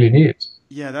 2 million years.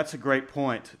 Yeah, that's a great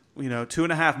point. You know,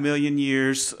 2.5 million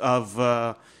years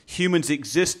of humans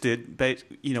existed,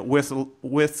 you know,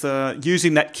 with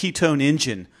using that ketone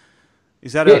engine.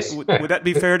 Is that would that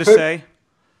be fair to say?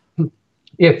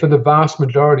 Yeah, for the vast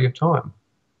majority of time.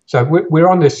 So we're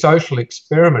on this social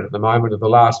experiment at the moment of the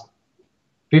last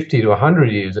 50 to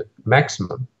 100 years at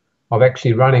maximum of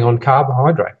actually running on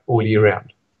carbohydrate all year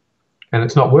round, and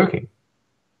it's not working.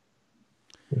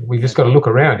 We've just got to look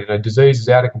around. You know, disease is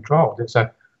out of control. So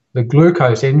the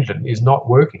glucose engine is not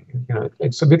working. You know,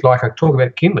 it's a bit like I talk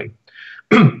about kindling.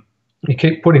 You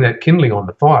keep putting that kindling on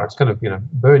the fire, it's going to, you know,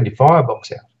 burn your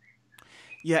firebox out.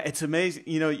 Yeah, it's amazing.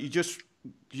 You know, you just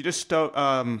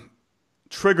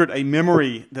triggered a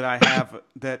memory that I have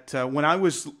that when I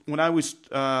was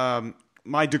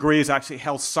my degree is actually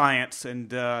health science,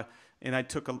 and I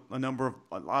took a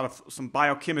lot of some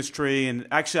biochemistry, and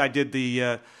actually I did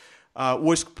the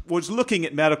was looking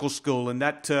at medical school, and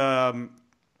that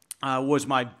was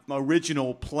my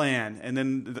original plan, and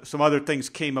then some other things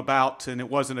came about, and it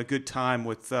wasn't a good time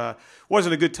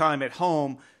at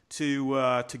home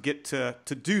to get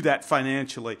to do that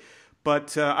financially.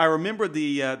 But I remember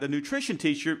the nutrition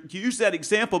teacher used that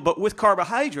example, but with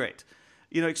carbohydrate.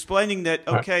 You know, explaining that,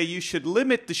 okay, you should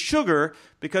limit the sugar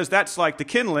because that's like the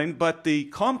kindling, but the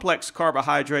complex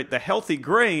carbohydrate, the healthy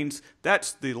grains,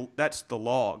 that's the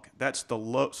log, that's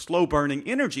the slow burning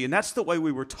energy, and that's the way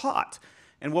we were taught.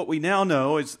 And what we now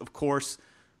know is, of course,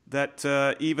 that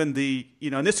even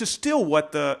and this is still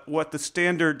what the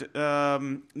standard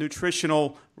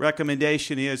nutritional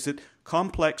recommendation is, that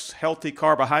complex healthy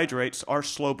carbohydrates are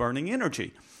slow burning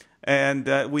energy,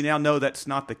 and we now know that's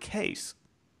not the case.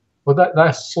 Well,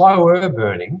 they're slower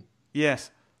burning, yes,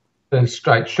 than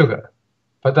straight sugar,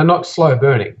 but they're not slow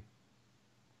burning.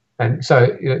 And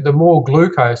so, you know, the more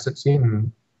glucose that's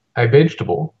in a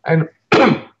vegetable, and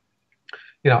you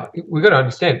know, we've got to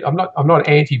understand, I'm not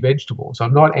anti-vegetables,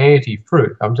 I'm not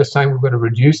anti-fruit. I'm just saying we've got to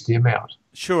reduce the amount.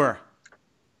 Sure.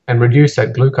 And reduce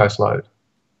that glucose load.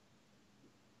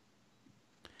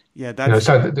 Yeah, that's, you know,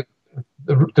 so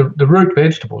the root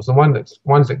vegetables, the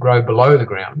ones that grow below the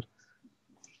ground,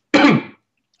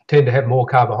 tend to have more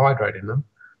carbohydrate in them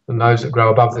than those that grow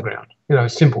above the ground. You know,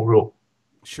 simple rule.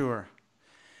 Sure.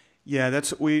 Yeah,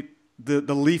 that's the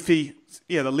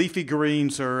leafy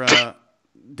greens are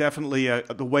definitely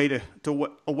the way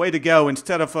to go.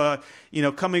 Instead of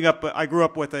coming up, I grew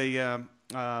up with a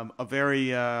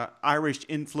very Irish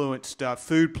influenced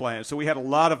food plan, so we had a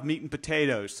lot of meat and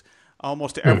potatoes.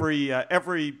 Almost every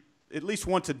at least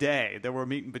once a day there were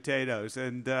meat and potatoes,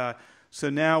 and so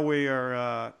now we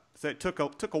are. So it took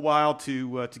a while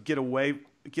to get away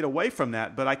get away from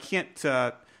that, but I can't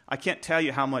tell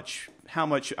you how much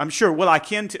I'm sure. Well,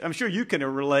 I'm sure you can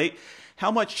relate.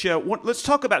 How much? Let's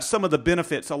talk about some of the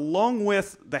benefits along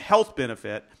with the health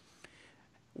benefit.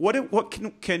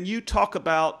 What can you talk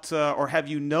about, or have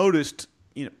you noticed?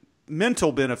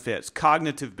 Mental benefits,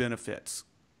 cognitive benefits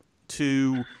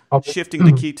to shifting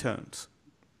to ketones.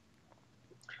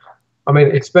 I mean,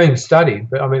 it's been studied,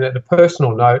 but I mean, at a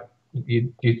personal note,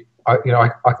 I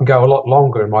can go a lot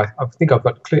longer, and I think I've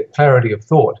got clarity of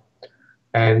thought,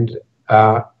 and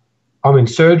I'm in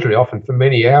surgery often for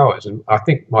many hours, and I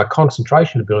think my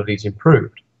concentration ability is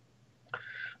improved.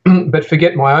 But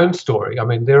forget my own story. I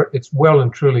mean, it's well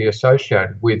and truly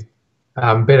associated with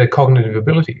better cognitive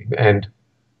ability, and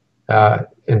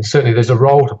certainly there's a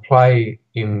role to play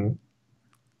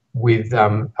with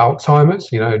Alzheimer's,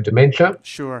 dementia,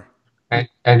 sure,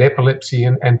 and epilepsy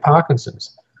and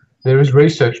Parkinson's. There is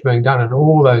research being done in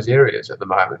all those areas at the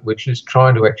moment, which is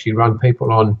trying to actually run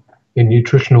people in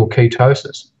nutritional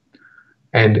ketosis.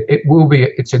 And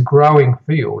it's a growing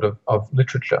field of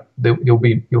literature.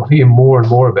 You'll hear more and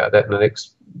more about that in the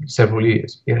next several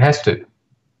years. It has to.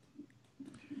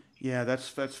 Yeah, that's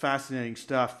fascinating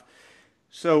stuff.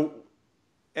 So,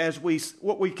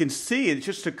 what we can see, it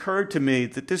just occurred to me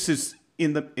that this is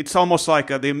it's almost like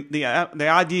the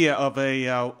idea of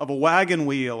a wagon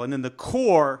wheel, and in the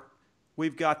core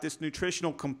we've got this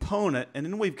nutritional component, and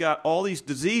then we've got all these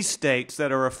disease states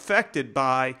that are affected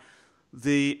by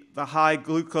the high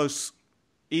glucose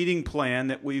eating plan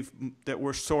that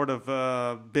we're sort of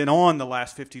been on the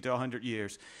last 50 to 100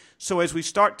 years. So as we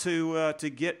start to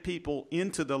get people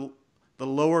into the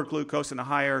lower glucose and the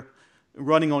higher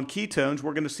running on ketones,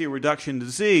 we're going to see a reduction in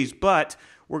disease, but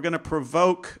we're going to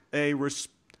provoke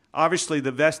obviously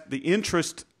the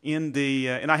interest in the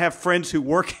and I have friends who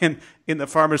work in the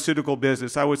pharmaceutical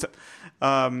business. I was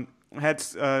Merck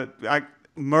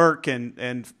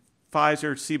and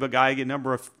Pfizer, Ciba-Geigy, a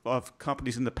number of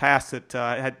companies in the past that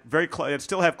had that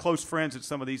still have close friends in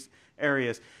some of these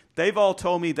areas. They've all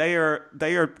told me they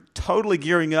are totally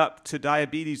gearing up to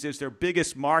diabetes as their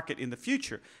biggest market in the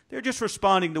future. They're just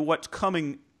responding to what's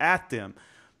coming at them.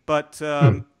 But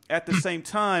at the same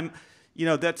time,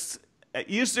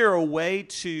 is there a way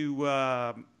it's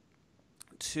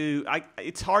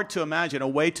hard to imagine a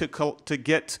way to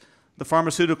get the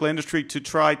pharmaceutical industry to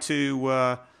try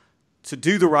to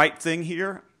do the right thing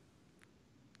here,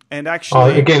 and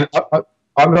actually. Again,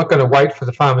 I'm not going to wait for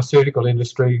the pharmaceutical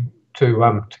industry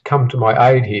to come to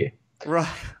my aid here. Right.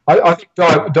 I think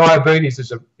diabetes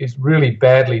is really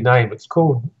badly named. It's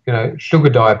called sugar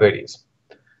diabetes.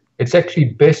 It's actually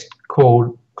best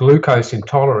called glucose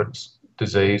intolerance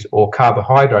disease or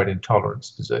carbohydrate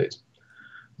intolerance disease.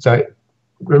 So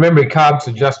remembering carbs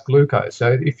are just glucose.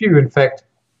 So if you in fact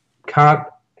can't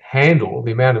handle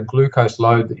the amount of glucose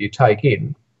load that you take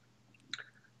in,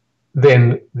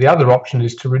 then the other option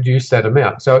is to reduce that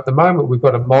amount. So at the moment, we've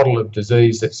got a model of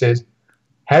disease that says,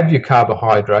 have your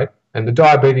carbohydrate, and the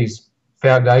diabetes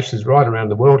foundations right around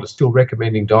the world are still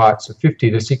recommending diets of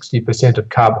 50 to 60% of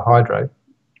carbohydrate.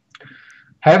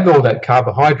 Have all that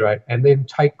carbohydrate and then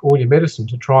take all your medicine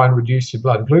to try and reduce your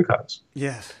blood glucose.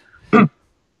 Yes.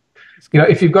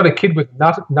 If you've got a kid with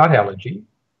nut allergy,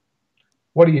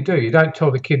 what do? You don't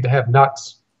tell the kid to have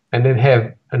nuts and then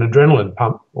have an adrenaline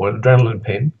pump or an adrenaline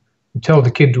pen and tell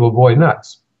the kid to avoid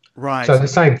nuts. Right. So the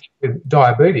same thing with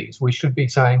diabetes. We should be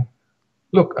saying,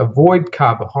 look, avoid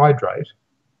carbohydrate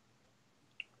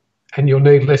and you'll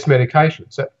need less medication.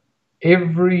 So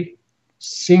every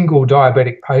single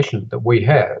diabetic patient that we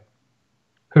have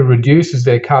who reduces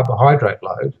their carbohydrate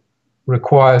load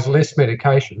requires less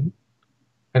medication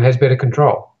and has better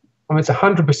control. I mean, it's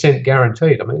 100%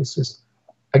 guaranteed. I mean, it's just,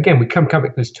 again, we come back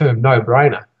to this term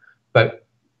no-brainer, but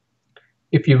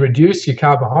if you reduce your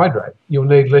carbohydrate, you'll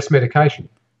need less medication.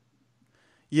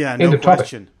 Yeah, no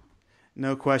question.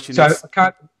 No question. So I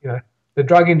can't, the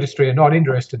drug industry are not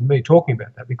interested in me talking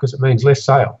about that because it means less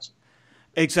sales.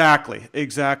 Exactly,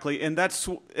 and that's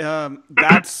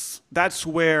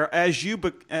where, as you,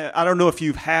 I don't know if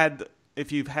you've had the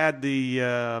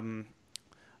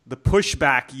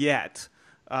pushback yet,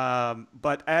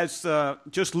 but as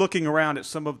just looking around at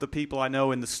some of the people I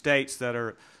know in the States that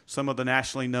are some of the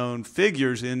nationally known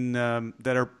figures in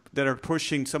that are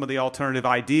pushing some of the alternative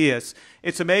ideas,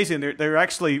 it's amazing. They're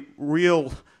actually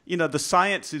real. The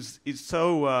science is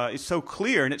so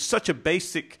clear, and it's such a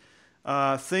basic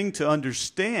thing to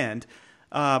understand.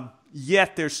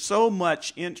 Yet there's so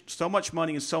much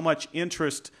money and so much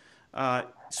interest,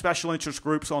 special interest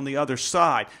groups on the other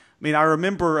side. I mean, I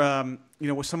remember,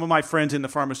 with some of my friends in the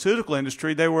pharmaceutical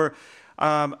industry, they were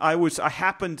I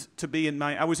happened to be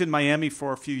I was in Miami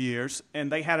for a few years,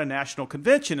 and they had a national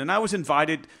convention, and I was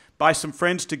invited by some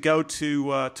friends to go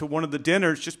to one of the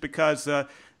dinners just because a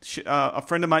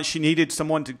friend of mine, she needed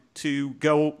someone to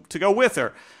go with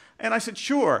her, and I said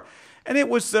sure, and it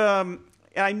was and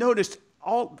I noticed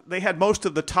they had most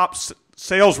of the top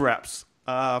sales reps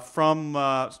from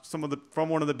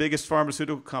one of the biggest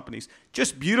pharmaceutical companies.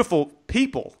 Just beautiful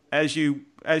people,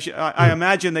 I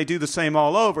imagine they do the same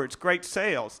all over. It's great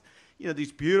sales. You know,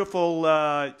 these beautiful,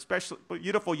 especially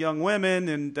beautiful young women,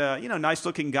 and nice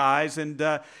looking guys, and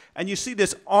you see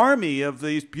this army of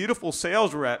these beautiful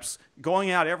sales reps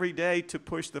going out every day to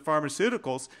push the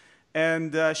pharmaceuticals.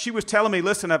 And she was telling me,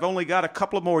 listen, I've only got a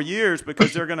couple of more years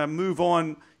because they're going to move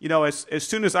on. You know, as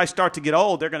soon as I start to get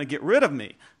old, they're going to get rid of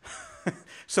me.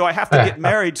 So I have to get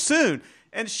married soon.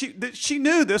 And she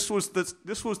knew this was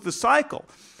the cycle.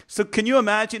 So can you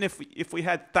imagine if we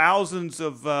had thousands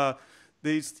of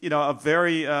these, of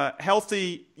very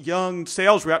healthy young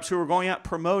sales reps who were going out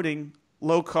promoting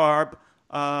low carb,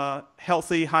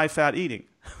 healthy, high fat eating?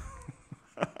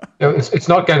 It's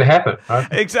not going to happen, right?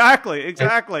 Exactly.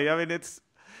 I mean,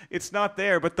 it's not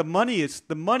there, but the money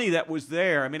that was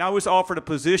there. I mean, I was offered a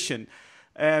position,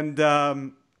 and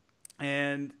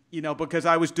because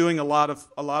I was doing a lot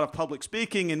of public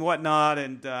speaking and whatnot,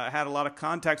 and had a lot of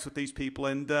contacts with these people,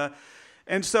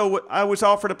 and so I was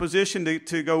offered a position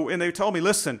to go, and they told me,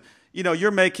 listen,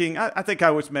 you're making, I think I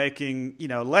was making,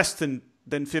 less than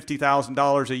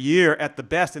 $50,000 a year at the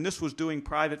best, and this was doing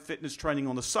private fitness training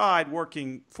on the side,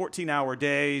 working 14-hour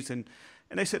days, and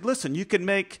they said, listen, you can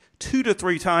make 2 to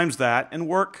 3 times that and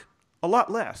work a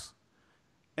lot less.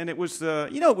 And it was,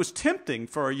 it was tempting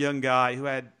for a young guy who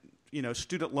had,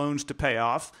 student loans to pay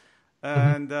off,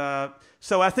 and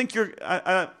so I think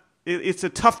it's a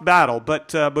tough battle,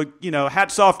 but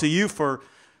hats off to you for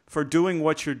doing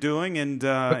what you're doing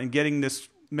and getting this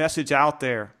message out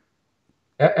there.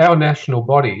 Our national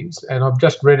bodies, and I've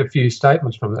just read a few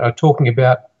statements from them, are talking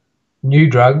about new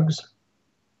drugs,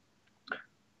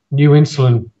 new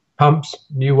insulin pumps,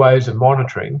 new ways of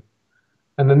monitoring,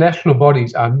 and the national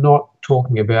bodies are not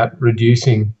talking about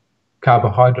reducing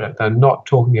carbohydrate. They're not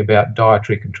talking about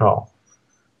dietary control.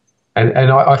 And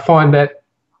I find that,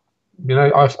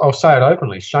 I'll say it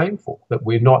openly, shameful that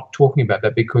we're not talking about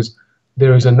that, because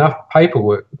there is enough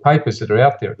papers that are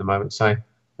out there at the moment saying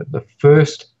that the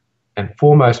first and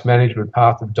foremost management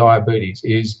path of diabetes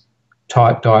is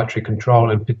tight dietary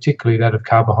control, and particularly that of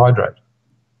carbohydrate.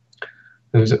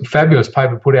 There was a fabulous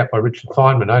paper put out by Richard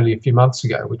Feynman only a few months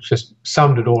ago, which just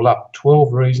summed it all up,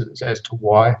 12 reasons as to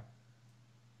why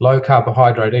low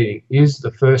carbohydrate eating is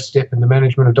the first step in the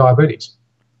management of diabetes.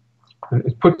 And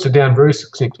it puts it down very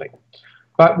succinctly.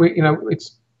 But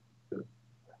it's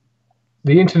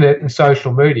the internet and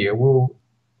social media will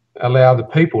allow the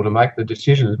people to make the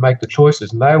decisions, make the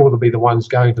choices, and they will be the ones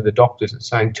going to the doctors and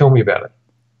saying, tell me about it.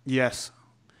 Yes,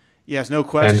 no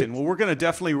question. Well, we're going to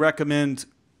definitely recommend,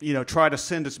 try to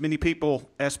send as many people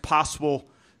as possible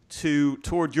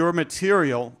toward your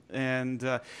material,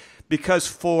 and because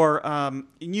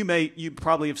you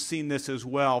probably have seen this as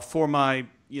well, for my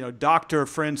doctor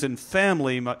friends and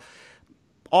family,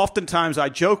 oftentimes I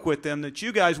joke with them that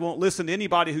you guys won't listen to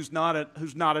anybody who's not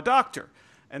a doctor.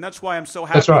 And that's why I'm so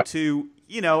happy to,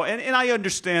 and I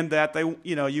understand that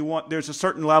there's a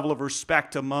certain level of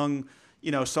respect among,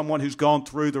 someone who's gone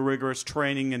through the rigorous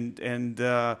training and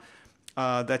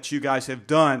that you guys have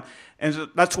done. And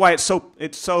that's why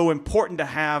it's so important to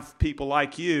have people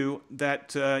like you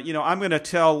that, I'm going to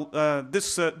tell,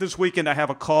 this weekend I have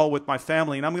a call with my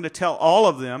family, and I'm going to tell all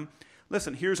of them,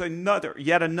 listen, here's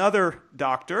yet another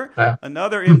doctor,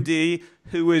 another MD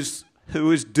who is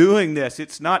doing this.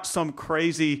 It's not some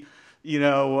crazy,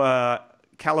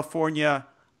 California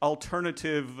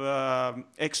alternative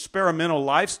experimental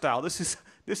lifestyle. This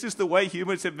is the way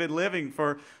humans have been living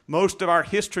for most of our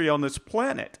history on this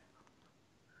planet.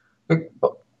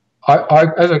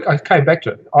 As I came back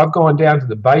to it, I've gone down to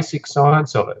the basic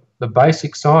science of it. The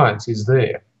basic science is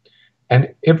there,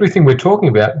 and everything we're talking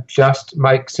about just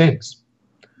makes sense.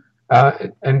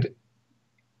 And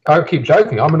I keep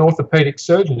joking, I'm an orthopedic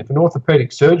surgeon. If an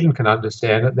orthopedic surgeon can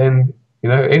understand it, then,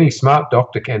 any smart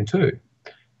doctor can too.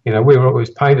 We're always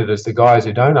painted as the guys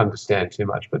who don't understand too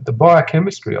much, but the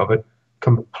biochemistry of it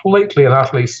completely and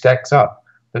utterly stacks up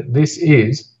that this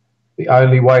is the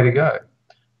only way to go.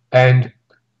 And,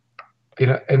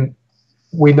 and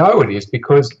we know it is,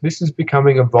 because this is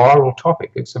becoming a viral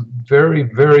topic. It's a very,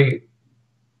 very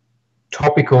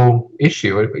topical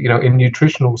issue, in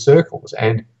nutritional circles,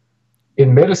 and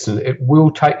in medicine, it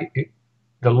will take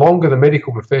the longer the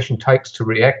medical profession takes to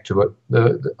react to it,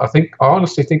 I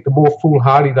honestly think the more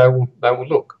foolhardy they will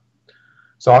look.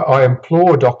 So I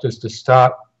implore doctors to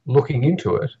start looking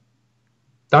into it.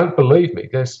 Don't believe me,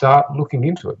 then start looking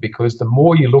into it, because the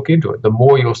more you look into it, the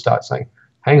more you'll start saying,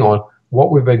 hang on, what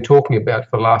we've been talking about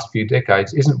for the last few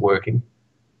decades isn't working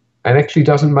and actually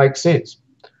doesn't make sense.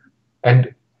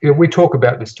 And we talk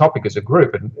about this topic as a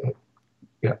group, and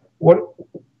what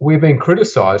we've been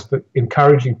criticised for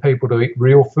encouraging people to eat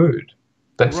real food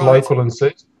that's local and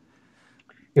seasonal.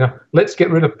 Let's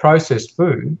get rid of processed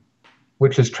food,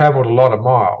 which has travelled a lot of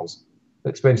miles,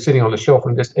 that's been sitting on the shelf,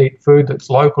 and just eat food that's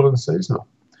local and seasonal.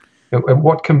 And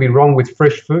what can be wrong with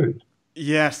fresh food?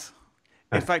 Yes.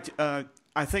 In fact,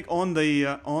 I think on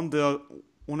the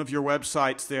one of your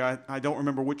websites there, I don't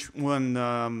remember which one,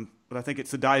 but I think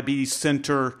it's the Diabetes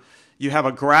Center. You have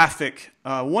a graphic,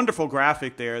 wonderful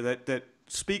graphic there that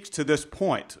speaks to this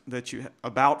point that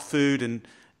about food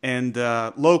and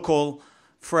local,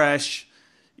 fresh.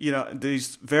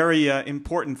 These very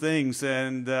important things,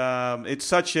 and it's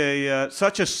such a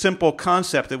simple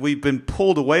concept that we've been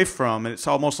pulled away from, and it's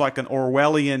almost like an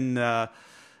Orwellian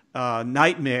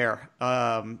nightmare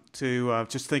to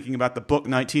just thinking about the book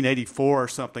 1984 or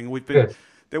something. We've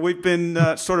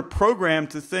been sort of programmed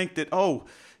to think that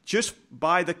just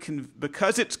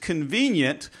because it's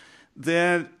convenient,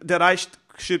 then that I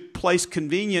should place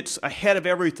convenience ahead of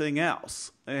everything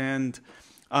else. And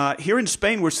here in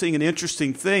Spain, we're seeing an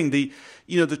interesting thing. The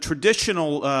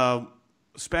traditional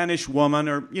Spanish woman,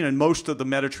 or in most of the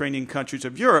Mediterranean countries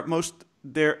of Europe,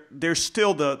 they're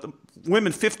still the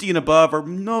women 50 and above are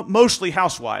mostly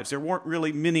housewives. There weren't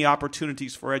really many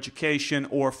opportunities for education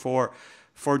or for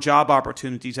job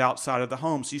opportunities outside of the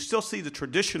home. So you still see the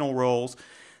traditional roles.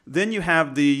 Then you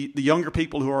have the younger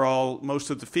people who are most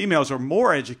of the females are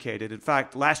more educated. In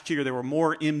fact, last year there were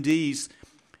more MDs.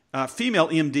 Female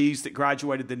MDs that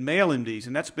graduated than male MDs,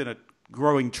 and that's been a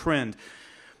growing trend.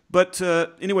 But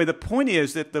anyway, the point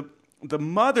is that the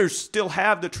mothers still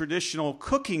have the traditional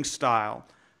cooking style,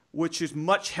 which is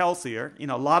much healthier.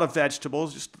 A lot of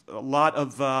vegetables, just a lot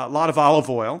of olive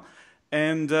oil,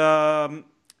 and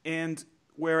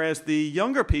whereas the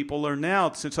younger people are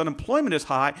now, since unemployment is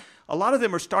high, a lot of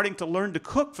them are starting to learn to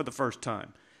cook for the first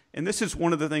time. And this is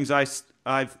one of the things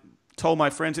I've told my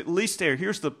friends, at least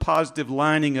here's the positive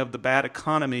lining of the bad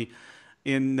economy,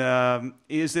 is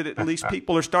that at least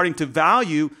people are starting to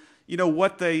value,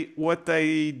 what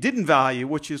they didn't value,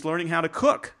 which is learning how to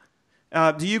cook.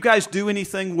 Do you guys do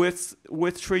anything with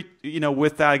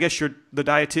that? I guess the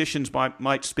dietitians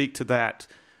might speak to that.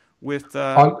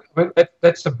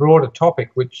 That's a broader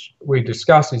topic which we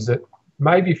discuss. Is that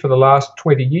maybe for the last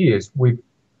 20 years we've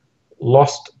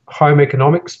lost home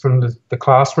economics from the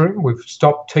classroom. We've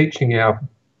stopped teaching our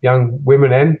young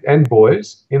women and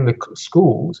boys in the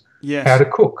schools how to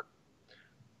cook.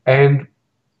 And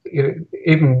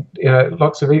even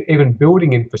lots of even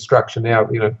building infrastructure now,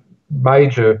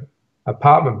 major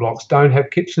apartment blocks don't have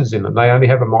kitchens in them. They only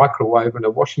have a microwave and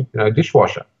a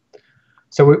dishwasher.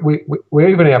 So we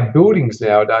even our buildings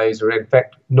nowadays are in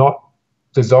fact not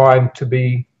designed to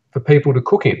be for people to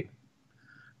cook in.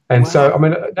 And so I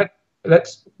mean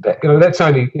that's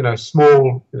only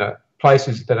small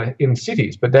places that are in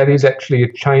cities, but that is actually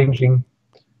a changing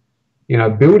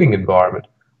building environment.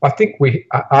 I think we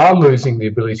are losing the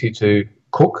ability to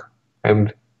cook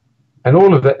and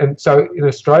all of that. And so in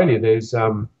Australia, there's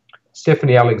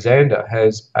Stephanie Alexander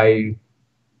has a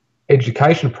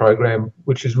education program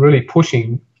which is really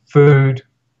pushing food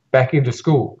back into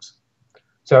schools.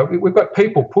 So we've got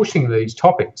people pushing these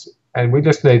topics, and we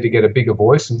just need to get a bigger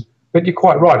voice. But you're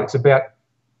quite right. It's about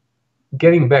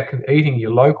getting back and eating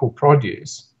your local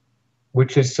produce,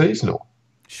 which is seasonal.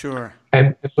 Sure.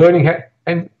 And learning how.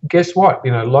 And guess what?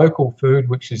 Local food,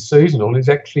 which is seasonal, is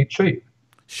actually cheap.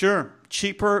 Sure,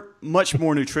 cheaper, much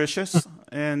more nutritious,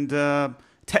 and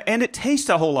it tastes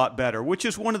a whole lot better. Which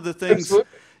is one of the things.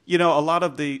 Absolutely. A lot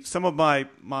of some of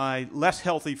my less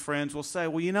healthy friends will say,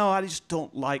 well, I just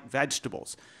don't like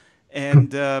vegetables,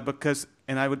 and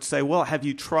and I would say, well, have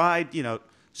you tried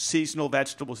seasonal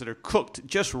vegetables that are cooked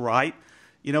just right,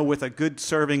 with a good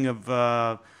serving of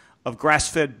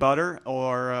grass-fed butter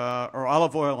or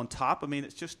olive oil on top? I mean,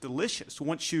 it's just delicious.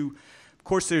 Of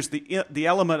course, there's the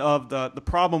element of the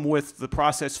problem with the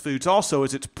processed foods also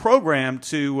is it's programmed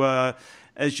to,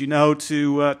 as you know,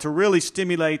 to really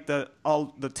stimulate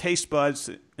all the taste buds,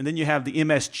 and then you have the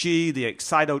MSG, the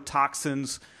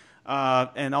excitotoxins,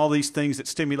 and all these things that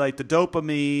stimulate the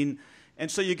dopamine, and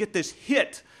so you get this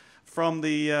hit from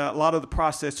a lot of the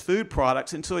processed food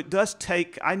products, and so it does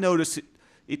take. I notice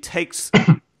it takes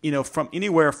from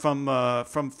anywhere from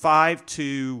 5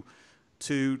 to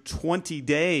to 20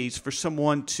 days for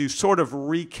someone to sort of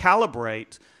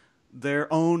recalibrate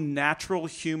their own natural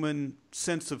human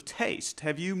sense of taste.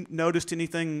 Have you noticed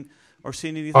anything or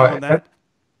seen anything on that?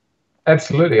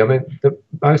 Absolutely. I mean, the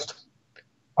most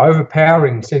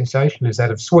overpowering sensation is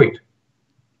that of sweet.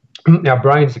 Our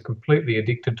brains are completely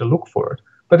addicted to look for it.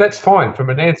 But that's fine from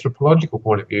an anthropological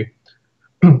point of view.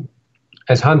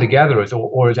 As hunter-gatherers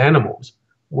or as animals,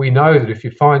 we know that if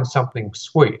you find something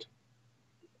sweet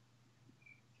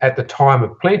at the time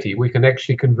of plenty, we can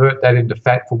actually convert that into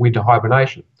fat for winter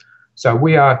hibernation. So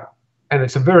we are, and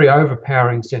it's a very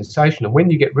overpowering sensation. And when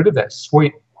you get rid of that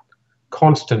sweet,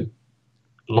 constant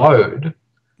load,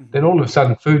 then all of a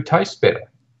sudden food tastes better.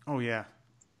 Oh, yeah.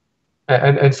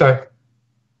 And so,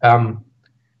 and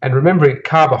remembering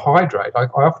carbohydrate, I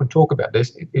often talk about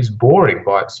this, it is boring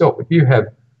by itself. If you have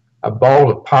a bowl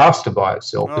of pasta by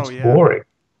itself, it's boring.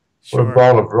 Sure. Or a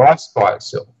bowl of rice by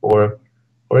itself, or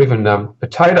even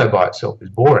potato by itself is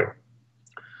boring.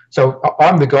 So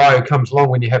I'm the guy who comes along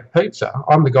when you have pizza.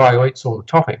 I'm the guy who eats all the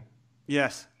topping.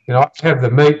 Yes. You know, I have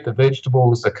the meat, the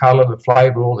vegetables, the colour, the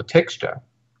flavour, all the texture.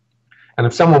 And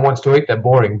if someone wants to eat that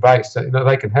boring base, you know,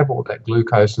 they can have all that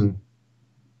glucose and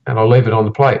I'll leave it on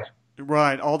the plate.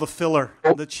 Right, all the filler,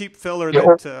 the cheap filler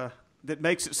that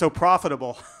makes it so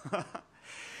profitable.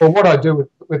 Well, what I do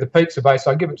with the pizza base,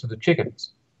 I give it to the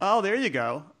chickens. Oh, there you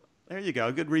go. There you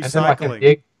go. Good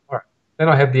recycling. Then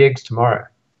I have the eggs tomorrow.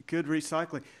 Good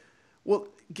recycling. Well,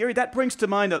 Gary, that brings to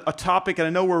mind a topic, and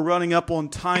I know we're running up on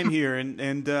time here,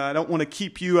 and I don't want to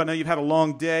keep you. I know you've had a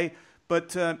long day,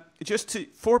 but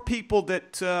for people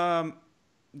that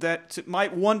that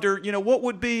might wonder, you know, what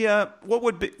would be a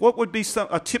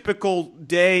typical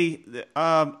day,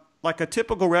 like a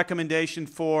typical recommendation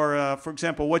for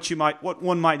example, what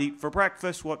one might eat for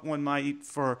breakfast, what one might eat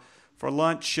for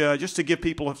lunch, just to give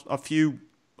people a few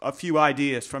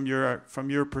ideas from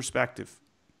your perspective.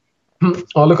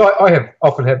 Oh, look, I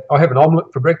have an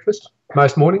omelette for breakfast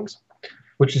most mornings,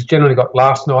 which has generally got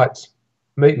last night's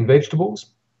meat and vegetables,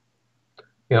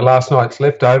 you know, last night's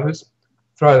leftovers.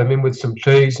 Throw them in with some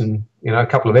cheese and, you know, a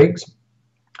couple of eggs,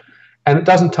 and it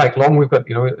doesn't take long. We've got,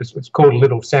 you know, it's called a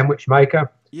little sandwich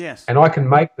maker. Yes. And I can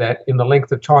make that in the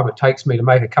length of time it takes me to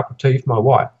make a cup of tea for my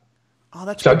wife. Oh,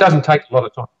 that's so. It doesn't take a lot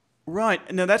of time.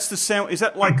 Right. Now that's the sandwich. Is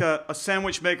that like a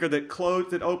sandwich maker that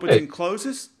opens and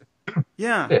closes?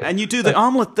 Yeah. And you do the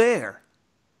omelette there.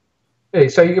 Yeah.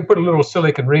 So you can put a little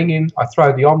silicone ring in. I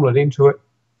throw the omelette into it,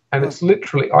 and it's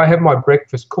literally, I have my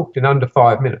breakfast cooked in under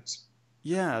 5 minutes.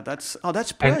 Yeah. That's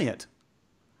brilliant.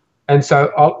 And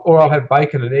so I'll have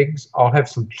bacon and eggs. I'll have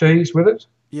some cheese with it.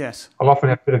 Yes. I'll often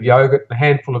have a bit of yogurt and a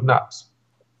handful of nuts.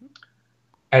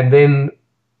 And then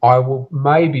I will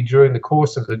maybe during the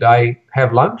course of the day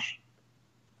have lunch.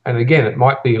 And again, it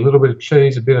might be a little bit of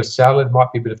cheese, a bit of salad,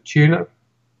 might be a bit of tuna.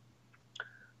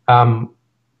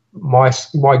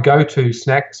 My go-to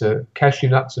snacks are cashew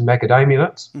nuts and macadamia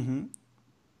nuts. Mm-hmm.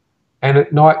 And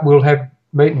at night we'll have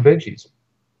meat and veggies.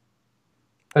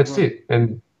 That's it.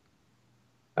 And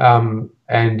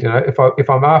you know, if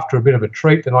I'm after a bit of a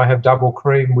treat, then I have double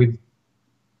cream with,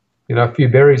 you know, a few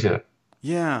berries in it.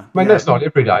 Yeah. I mean, that's not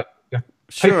every day. You know,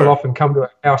 sure. People often come to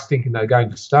our house thinking they're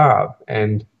going to starve,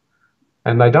 and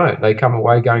they don't. They come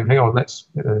away going, hang on, that's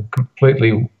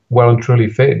completely well and truly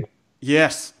fed.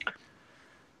 Yes.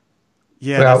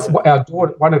 Yeah.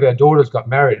 Well, one of our daughters got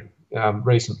married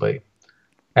recently,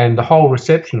 and the whole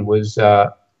reception was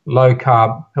low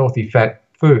carb, healthy fat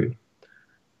food,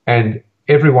 and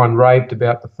everyone raved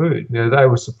about the food. You know, they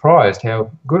were surprised how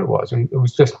good it was, and it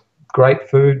was just great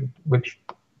food, which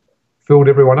filled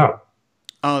everyone up.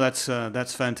 Oh, that's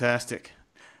fantastic.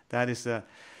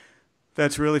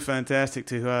 That's really fantastic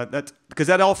because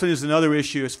that often is another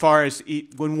issue as far as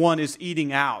when one is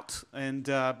eating out. And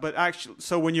but actually,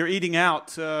 so when you're eating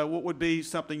out, what would be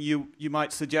something you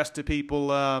might suggest to people,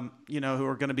 you know, who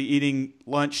are going to be eating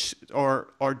lunch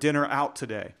or dinner out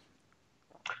today?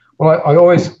 Well, I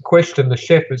always question the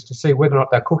chef as to see whether or not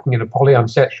they're cooking in a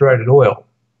polyunsaturated oil.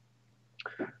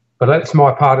 But that's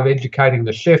my part of educating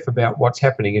the chef about what's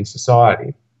happening in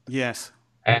society. Yes.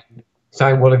 And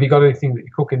saying, well, have you got anything that you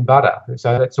cook in butter?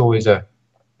 So that's always an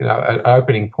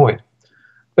opening point.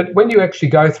 But when you actually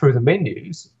go through the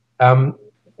menus,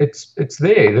 it's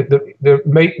there. The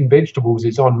meat and vegetables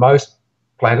is on most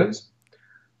platters.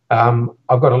 I've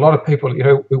got a lot of people, you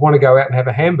know, who want to go out and have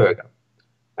a hamburger,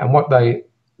 and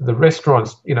the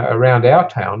restaurants, you know, around our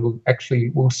town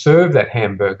will serve that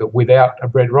hamburger without a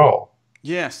bread roll.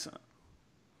 Yes.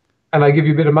 And they give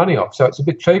you a bit of money off, so it's a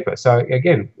bit cheaper. So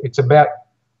again, it's about,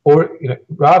 or you know,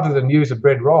 rather than use a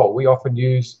bread roll, we often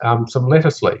use some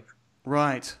lettuce leaf.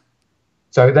 Right.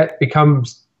 So that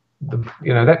becomes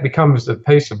that becomes a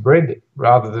piece of bread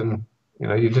rather than,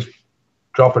 you just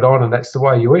drop it on and that's the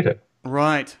way you eat it.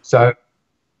 Right. So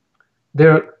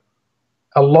there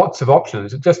are lots of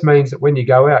options. It just means that when you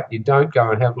go out, you don't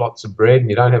go and have lots of bread and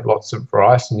you don't have lots of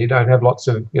rice and you don't have lots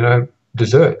of,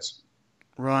 desserts.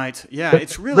 Right. Yeah. But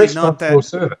it's really not that. will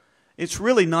serve it. It's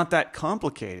really not that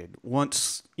complicated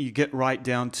once you get right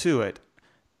down to it.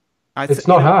 It's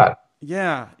not hard.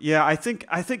 Yeah, yeah. I think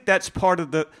that's part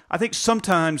of the. I think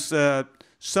sometimes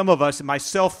some of us,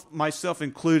 myself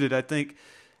included, I think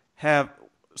have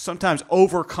sometimes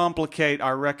overcomplicate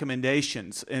our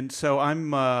recommendations, and so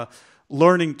I'm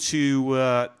learning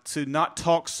to not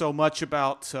talk so much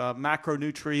about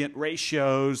macronutrient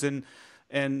ratios and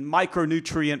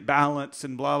micronutrient balance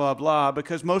and blah blah blah,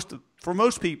 because for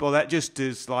most people that just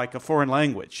is like a foreign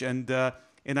language, and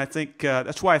I think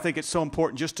that's why I think it's so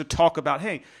important just to talk about,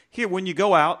 hey, here, when you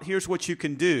go out, here's what you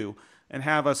can do, and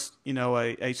have us,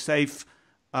 a safe,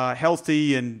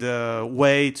 healthy, and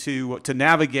way to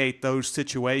navigate those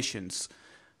situations.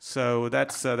 So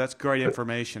that's great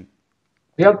information.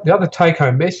 The other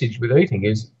take-home message with eating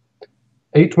is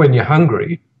eat when you're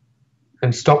hungry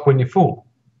and stop when you're full.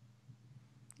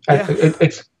 Yeah.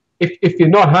 It's if you're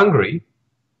not hungry,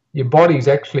 your body's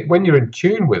actually, when you're in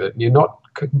tune with it and you're not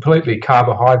completely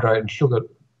carbohydrate and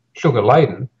sugar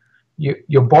laden,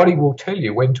 your body will tell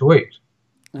you when to eat.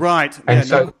 Right.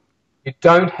 And you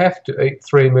don't have to eat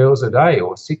 3 meals a day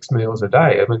or 6 meals a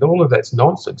day. I mean, all of that's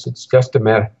nonsense. It's just a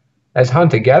matter, as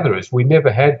hunter-gatherers, we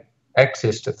never had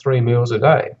access to 3 meals a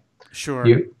day. Sure.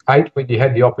 You ate when you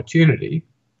had the opportunity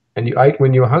and you ate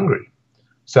when you were hungry.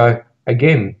 So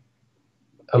again,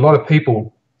 a lot of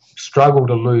people struggle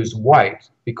to lose weight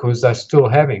because they're still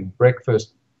having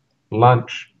breakfast,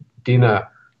 lunch, dinner,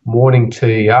 morning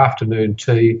tea, afternoon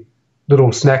tea,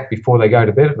 little snack before they go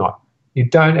to bed at night. You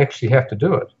don't actually have to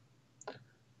do it.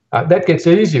 That gets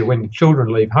easier when the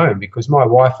children leave home, because my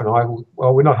wife and I,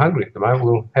 we're not hungry at the moment.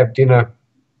 We'll have dinner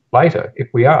later if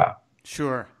we are.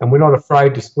 Sure. And we're not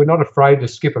afraid to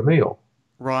skip a meal.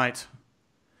 Right.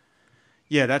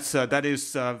 Yeah, that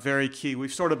is very key.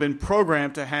 We've sort of been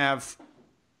programmed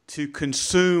to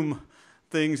consume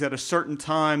things at a certain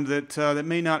time that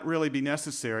may not really be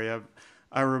necessary.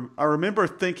 I remember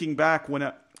thinking back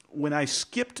when I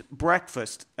skipped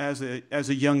breakfast as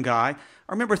a young guy.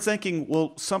 I remember thinking,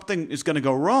 well, something is going to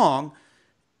go wrong,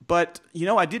 but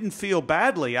I didn't feel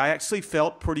badly. I actually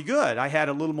felt pretty good. I had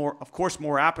a little more, of course,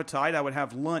 more appetite. I would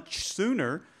have lunch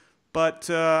sooner, but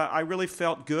I really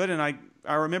felt good. And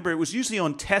I remember it was usually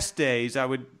on test days.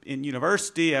 In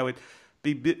university, I would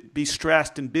be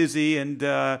stressed and busy, and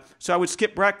so I would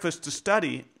skip breakfast to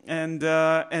study. And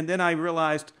then I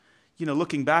realized,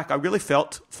 looking back, I really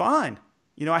felt fine.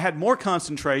 I had more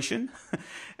concentration,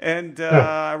 and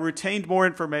I retained more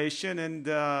information, and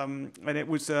it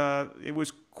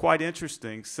was quite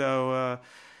interesting. So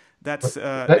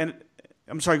and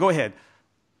I'm sorry. Go ahead.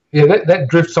 Yeah, that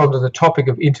drifts onto the topic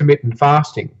of intermittent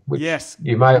fasting, which yes,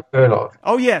 you may have heard of.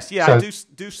 Oh yes, yeah, so, I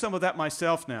do some of that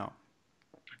myself now.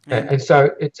 And so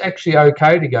it's actually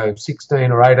okay to go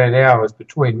 16 or 18 hours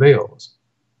between meals,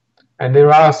 and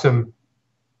there are some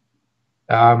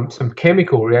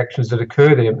chemical reactions that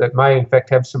occur there that may in fact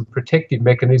have some protective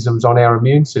mechanisms on our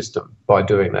immune system by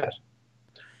doing that.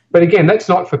 But again, that's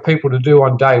not for people to do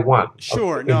on day one.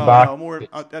 Sure, no, more.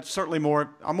 That's certainly more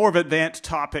of an advanced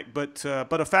topic, but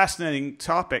a fascinating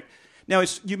topic. Now,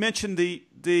 you mentioned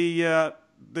the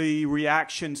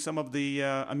reaction, some of the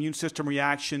immune system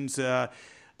reactions.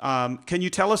 Can you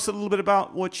tell us a little bit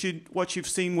about what you've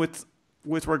seen with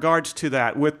regards to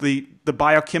that, with the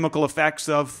biochemical effects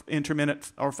of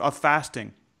intermittent or of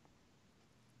fasting?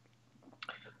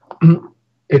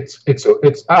 It's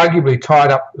arguably tied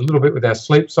up a little bit with our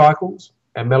sleep cycles,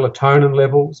 our melatonin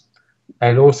levels,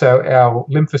 and also our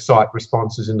lymphocyte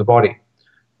responses in the body.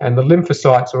 And the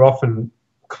lymphocytes are often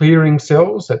clearing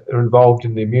cells that are involved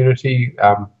in the immunity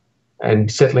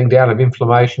and settling down of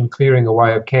inflammation, clearing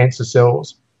away of cancer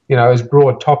cells, as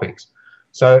broad topics.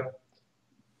 So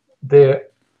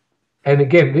and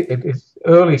again, it's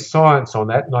early science on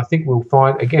that, and I think we'll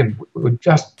find, again, we're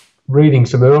just reading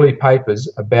some early papers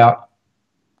about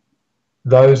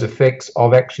those effects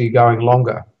of actually going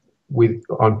longer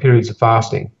on periods of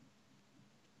fasting.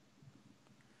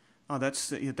 Oh,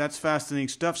 that's fascinating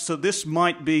stuff. So this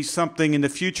might be something in the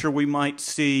future we might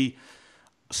see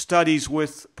studies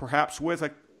perhaps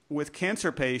with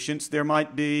cancer patients. There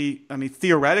might be,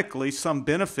 theoretically, some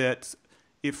benefits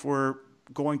if we're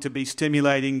going to be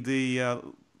stimulating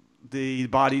the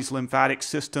body's lymphatic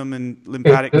system and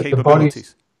lymphatic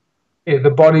capabilities.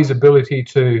 The body's ability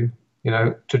to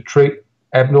treat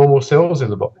abnormal cells in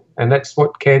the body. and that's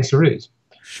what cancer is.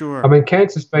 Sure. I mean,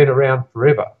 cancer's been around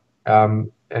forever,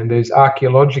 and there's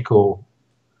archaeological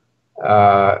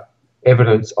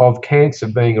evidence of cancer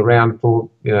being around for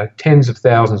tens of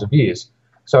thousands of years.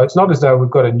 So it's not as though we've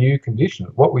got a new condition.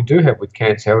 What we do have with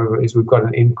cancer, however, is we've got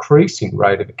an increasing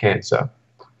rate of cancer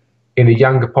in a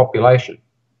younger population.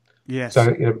 Yes.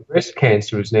 So breast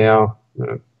cancer is now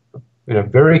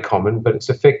very common, but it's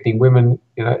affecting women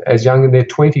as young in their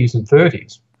 20s and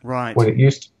 30s. Right. When it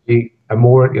used to be a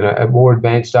more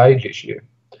advanced age issue.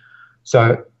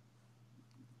 So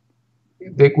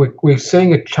we're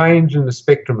seeing a change in the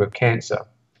spectrum of cancer,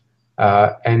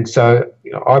 and so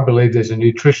I believe there's a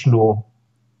nutritional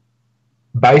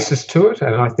basis to it,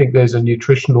 and I think there's a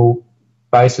nutritional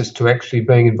basis to actually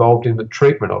being involved in the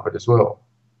treatment of it as well.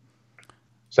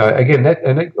 So again,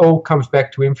 it all comes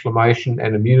back to inflammation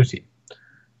and immunity.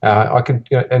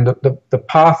 And the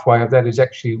pathway of that is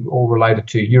actually all related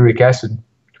to uric acid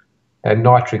and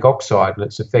nitric oxide and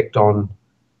its effect on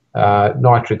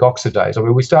nitric oxidase. I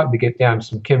mean, we're starting to get down to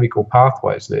some chemical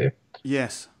pathways there.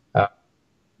 Yes.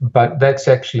 But that's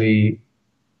actually,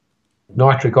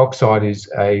 nitric oxide is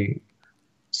a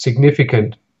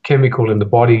significant chemical in the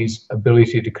body's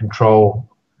ability to control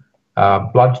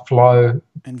blood flow,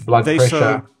 and blood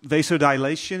pressure.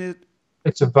 Vasodilation?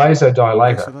 It's a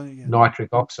vasodilator, yeah. Nitric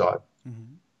oxide.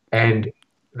 Mm-hmm. And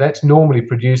that's normally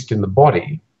produced in the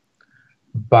body,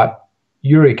 but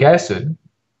uric acid,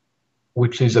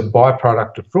 which is a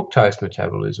byproduct of fructose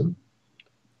metabolism,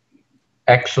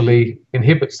 actually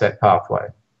inhibits that pathway.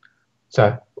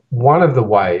 So one of the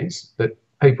ways that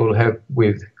people have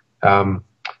with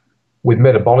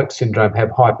metabolic syndrome have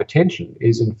hypertension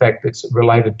is, in fact, it's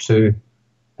related to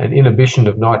an inhibition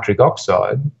of nitric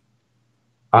oxide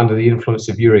under the influence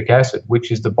of uric acid, which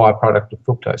is the byproduct of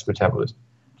fructose metabolism.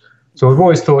 So we've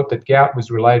always thought that gout was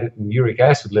related and uric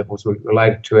acid levels were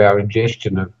related to our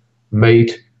ingestion of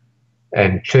meat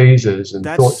and cheeses and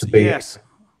thought to be, yes.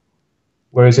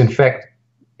 Whereas in fact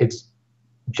it's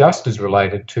just as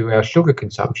related to our sugar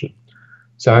consumption.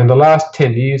 So in the last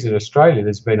 10 years in Australia,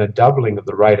 there's been a doubling of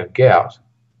the rate of gout,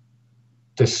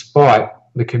 despite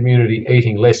the community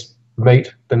eating less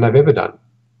meat than they've ever done.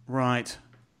 Right.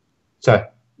 So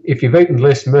if you've eaten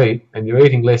less meat and you're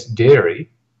eating less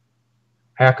dairy,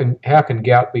 how can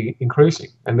gout be increasing?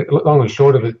 And the long and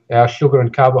short of it, our sugar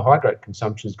and carbohydrate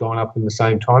consumption has gone up in the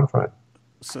same time frame.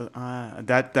 So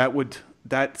that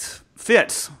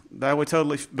fits. That would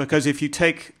totally, because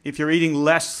if you're eating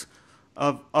less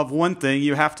of one thing,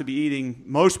 you have to be eating.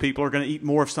 Most people are going to eat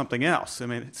more of something else. I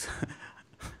mean, it's.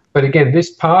 But again, this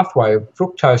pathway of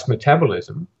fructose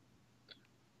metabolism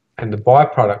and the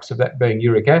byproducts of that being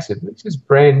uric acid, this is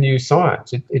brand new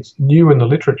science. It's new in the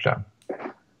literature.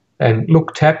 And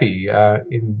look, Tappy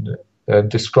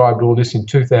described all this in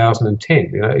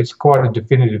 2010. It's quite a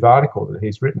definitive article that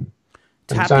he's written.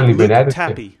 Tappy, it's only been added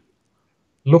Tappy. To.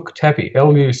 Look, Tappy,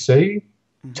 L-U-C-T-A-P-P-Y.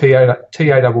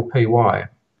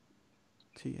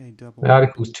 The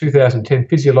article's 2010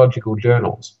 Physiological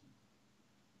Journals.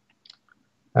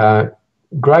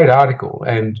 Great article,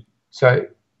 and so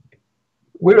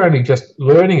we're only just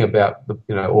learning about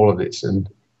all of this, and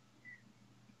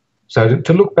so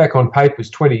to look back on papers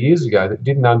 20 years ago that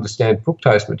didn't understand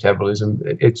fructose metabolism,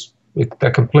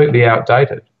 they're completely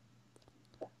outdated.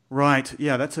 Right.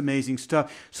 Yeah, that's amazing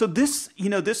stuff. So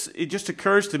it just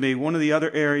occurs to me. One of the other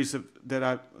areas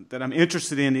that I'm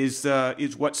interested in is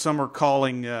what some are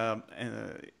calling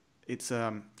it's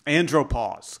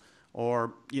andropause,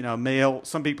 or male.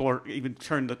 Some people are even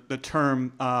turned the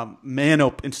term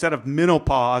instead of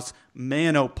menopause,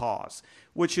 manopause,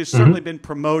 which has certainly been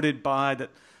promoted by the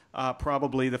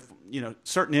probably the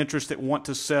certain interests that want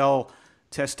to sell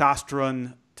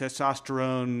testosterone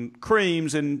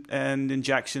creams and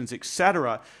injections,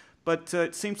 etc. But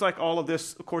it seems like all of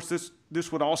this, of course, this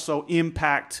would also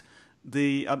impact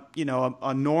the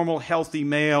a normal healthy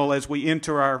male as we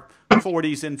enter our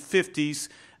 40s and 50s.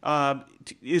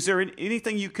 Is there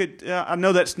anything you could? I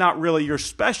know that's not really your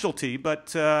specialty,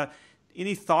 but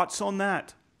any thoughts on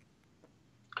that?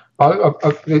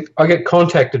 I get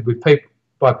contacted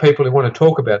by people who want to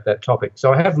talk about that topic,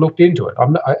 so I have looked into it.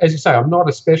 As you say, I'm not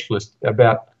a specialist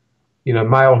about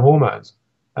male hormones,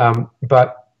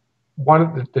 but one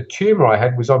of the tumour I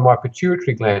had was on my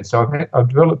pituitary gland. So I've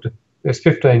developed this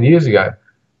 15 years ago.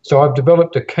 So I've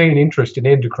developed a keen interest in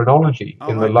endocrinology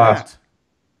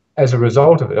as a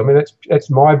result of it. I mean, that's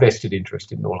my vested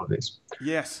interest in all of this.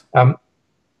 Yes.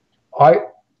 I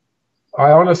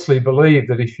honestly believe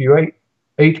that if you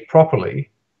eat properly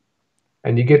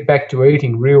and you get back to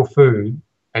eating real food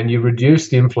and you reduce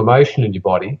the inflammation in your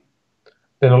body,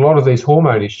 then a lot of these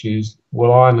hormone issues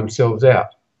will iron themselves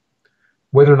out.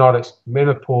 whether or not it's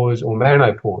menopause or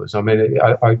menopause. I mean,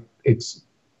 it's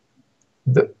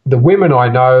the women I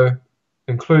know,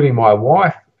 including my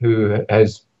wife, who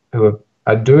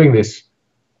are doing this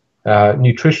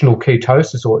nutritional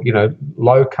ketosis or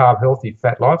low carb healthy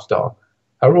fat lifestyle,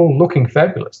 are all looking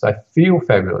fabulous. They feel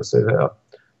fabulous.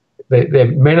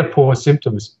 Their menopause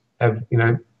symptoms have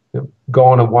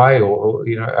gone away or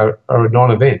are a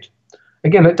non-event.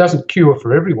 Again, it doesn't cure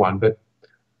for everyone, but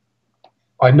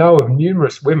I know of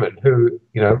numerous women who,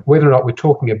 whether or not we're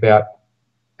talking about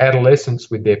adolescents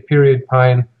with their period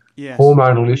pain, yes,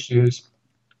 hormonal issues,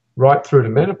 right through to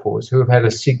menopause, who have had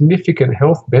a significant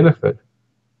health benefit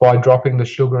by dropping the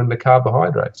sugar and the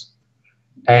carbohydrates.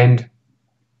 And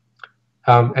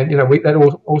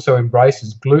that also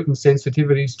embraces gluten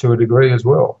sensitivities to a degree as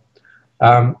well.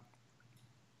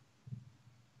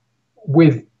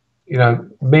 With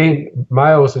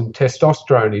males and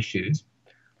testosterone issues,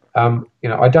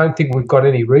 I don't think we've got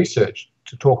any research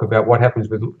to talk about what happens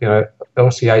with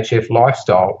LCHF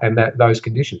lifestyle and those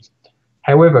conditions.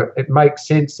 However, it makes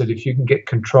sense that if you can get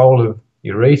control of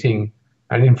your eating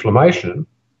and inflammation,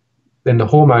 then the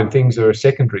hormone things are a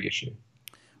secondary issue.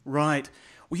 Right.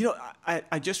 Well,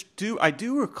 I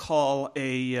do recall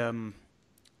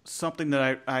something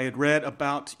that I had read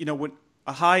about when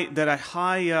high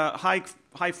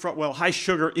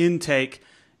sugar intake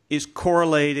is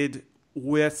correlated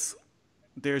with,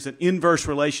 there's an inverse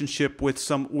relationship with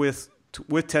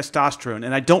testosterone,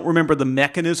 and I don't remember the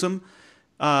mechanism,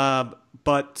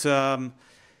 but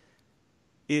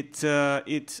it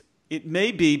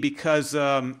may be because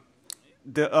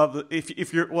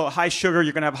if you're high sugar,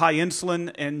 you're going to have high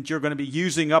insulin, and you're going to be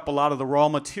using up a lot of the raw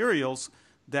materials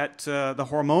that the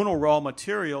hormonal raw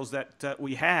materials that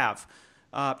we have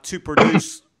to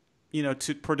produce a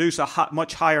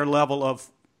much higher level of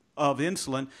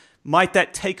insulin. Might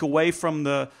that take away from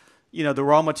the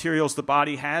raw materials the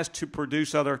body has to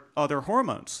produce other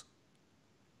hormones?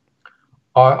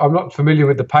 I'm not familiar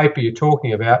with the paper you're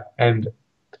talking about, and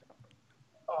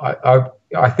I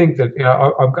think that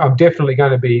I'm definitely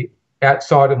going to be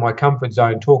outside of my comfort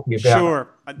zone talking about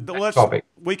that topic.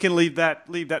 We can leave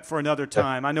that for another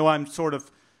time. I know I'm sort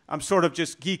of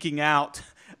just geeking out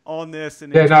on this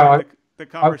and enjoying the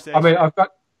conversation.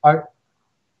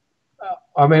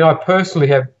 I personally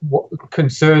have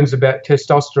concerns about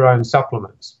testosterone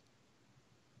supplements.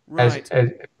 Right.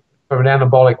 As from an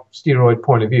anabolic steroid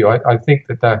point of view, I think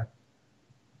that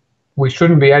we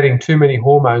shouldn't be adding too many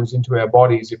hormones into our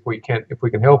bodies if we can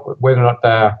help it, whether or not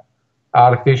they're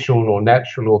artificial or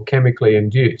natural or chemically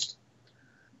induced.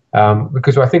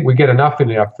 Because I think we get enough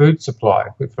in our food supply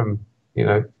with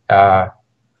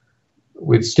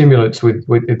stimulants with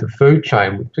the food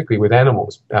chain, particularly with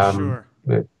animals. Sure.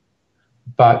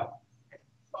 But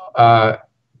all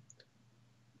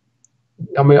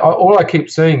I keep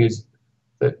seeing is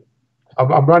that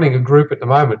I'm running a group at the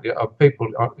moment of people,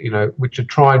 which are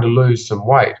trying to lose some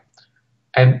weight,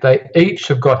 and they each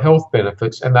have got health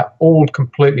benefits, and they're all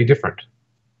completely different.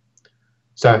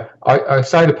 So I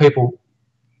say to people,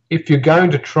 if you're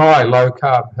going to try low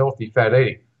carb, healthy fat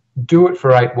eating, do it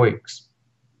for 8 weeks.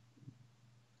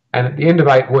 And at the end of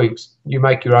 8 weeks, you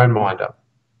make your own mind up.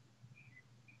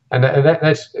 And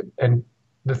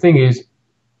the thing is,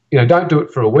 don't do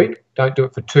it for a week, don't do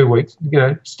it for 2 weeks.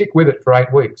 Stick with it for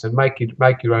 8 weeks and make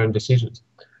your own decisions.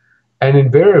 And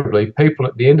invariably, people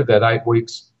at the end of that 8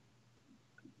 weeks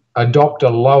adopt a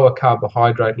lower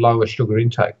carbohydrate, lower sugar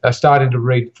intake. They're starting to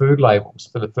read food labels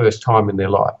for the first time in their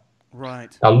life.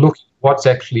 Right. Now look at what's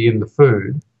actually in the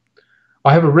food.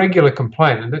 I have a regular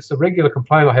complaint, and that's the regular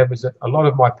complaint I have, is that a lot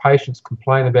of my patients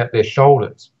complain about their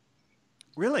shoulders.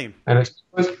 Really? And it's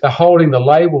because they're holding the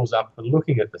labels up and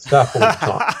looking at the stuff all the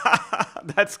time.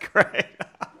 That's great.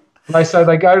 So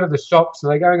they go to the shops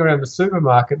and they're going around the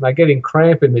supermarket and they're getting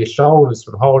cramp in their shoulders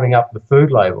from holding up the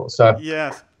food labels. So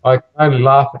yes. I can only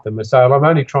laugh at them and say, well, I'm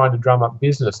only trying to drum up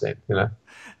business then,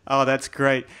 Oh, that's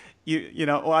great.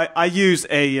 I use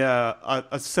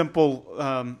a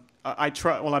simple. I'm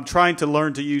trying to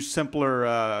learn to use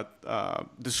simpler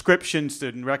descriptions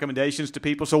and recommendations to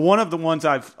people. So one of the ones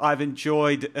I've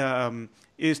enjoyed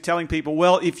is telling people,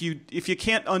 well, if you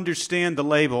can't understand the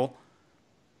label,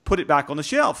 put it back on the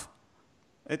shelf.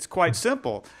 It's quite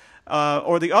simple.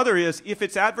 Or the other is, if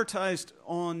it's advertised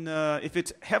if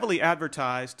it's heavily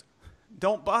advertised,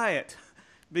 don't buy it,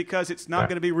 because it's not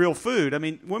going to be real food. I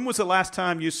mean, when was the last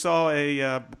time you saw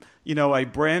a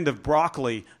brand of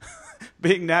broccoli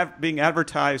being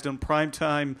advertised on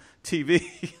primetime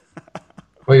TV?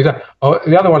 Well,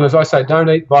 the other one is, I say, don't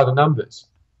eat by the numbers.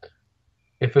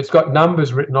 If it's got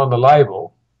numbers written on the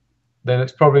label, then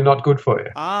it's probably not good for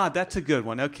you. Ah, that's a good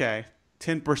one. Okay.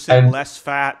 10% less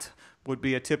fat would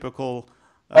be a typical.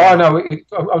 Oh no,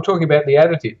 I'm talking about the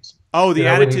additives. Oh, the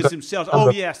additives themselves.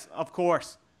 Oh yes, of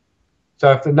course.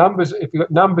 So if you've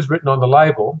got numbers written on the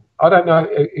label, I don't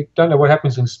know what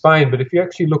happens in Spain, but if you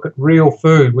actually look at real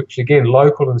food, which again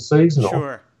local and seasonal,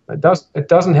 sure, it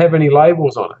doesn't have any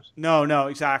labels on it. No,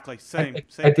 exactly. Same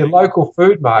at your local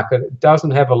food market, it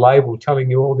doesn't have a label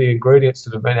telling you all the ingredients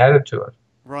that have been added to it.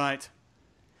 Right.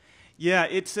 Yeah,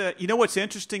 it's you know what's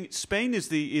interesting? Spain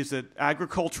is an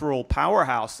agricultural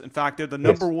powerhouse. In fact, they're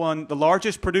the the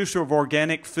largest producer of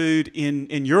organic food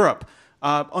in Europe.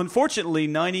 Unfortunately,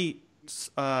 90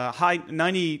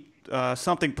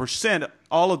 something percent,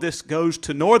 all of this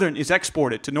is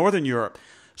exported to Northern Europe.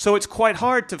 So it's quite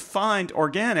hard to find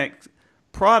organic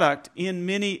product in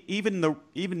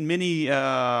even many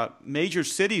major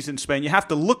cities in Spain. You have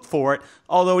to look for it,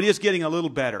 although it is getting a little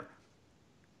better.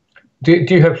 Do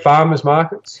you have farmers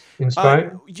markets in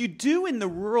Spain? You do in the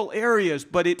rural areas,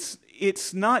 but it's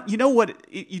not. You know what?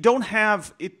 You don't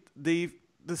have the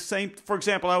same. For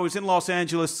example, I was in Los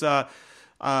Angeles a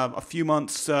few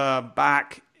months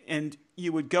back, and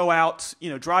you would go out,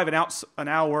 driving out an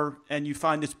hour, and you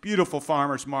find this beautiful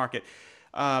farmers market.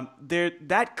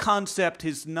 That concept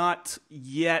is not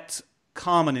yet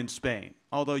common in Spain,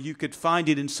 although you could find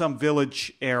it in some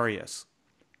village areas.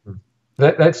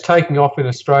 That's taking off in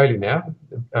Australia now.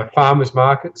 Farmers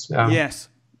markets. Yes.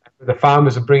 The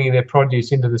farmers are bringing their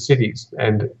produce into the cities,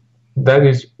 and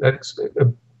that's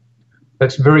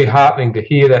very heartening to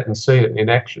hear that and see it in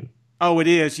action. Oh, it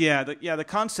is. Yeah. The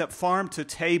concept farm to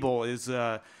table is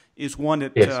one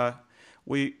that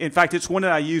in fact, it's one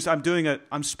that I use.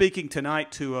 I'm speaking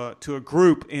tonight to a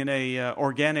group in a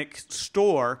organic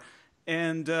store.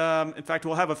 And in fact,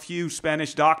 we'll have a few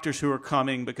Spanish doctors who are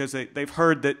coming because they've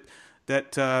heard that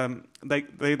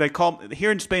they call,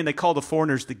 here in Spain, they call the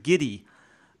foreigners the giddy.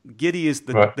 Giddy is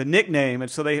the nickname, and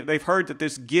so they've heard that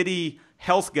this giddy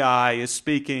health guy is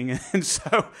speaking, and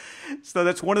so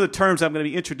that's one of the terms I'm going to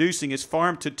be introducing is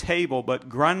farm to table, but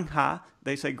granja,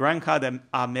 they say granja de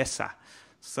a mesa.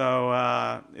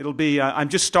 So it'll be. I'm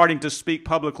just starting to speak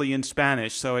publicly in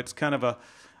Spanish, so it's kind of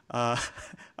a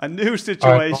new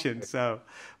situation. So,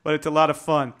 but it's a lot of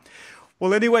fun.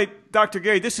 Well, anyway, Dr.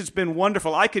 Gary, this has been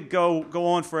wonderful. I could go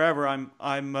on forever.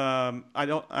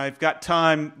 I've got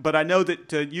time, but I know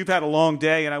that you've had a long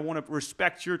day, and I want to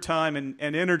respect your time and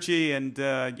energy. And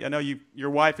I know your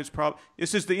wife is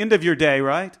this is the end of your day,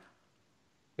 right?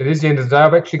 It is the end of the day.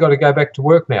 I've actually got to go back to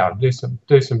work now. Do some,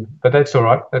 but that's all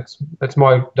right. That's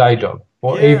my day job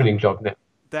or evening job now.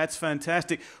 That's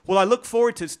fantastic. Well, I look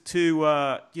forward to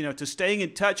staying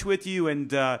in touch with you,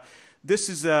 and this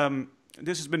has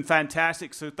been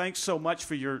fantastic. So thanks so much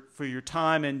for your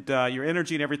time and your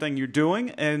energy and everything you're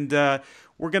doing. And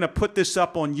we're going to put this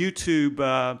up on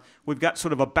YouTube. We've got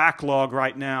sort of a backlog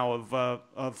right now of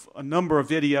a number of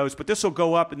videos, but this will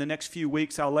go up in the next few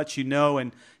weeks. I'll let you know,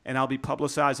 and I'll be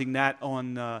publicizing that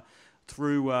on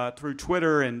through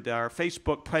Twitter and our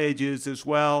Facebook pages as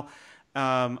well.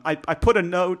 I put a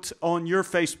note on your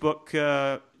Facebook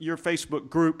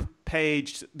group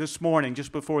page this morning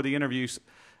just before the interviews.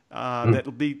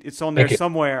 It's on there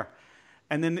somewhere,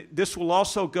 and then this will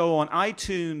also go on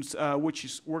iTunes,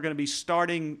 we're going to be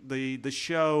starting the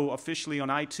show officially on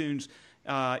iTunes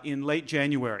in late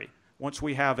January. Once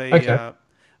we have we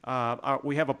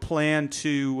have a plan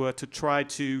to try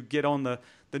to get on the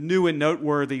new and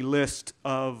noteworthy list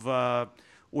of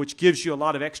which gives you a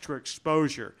lot of extra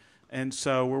exposure, and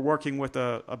so we're working with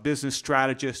a business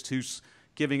strategist who's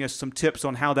giving us some tips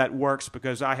on how that works,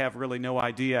 because I have really no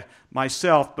idea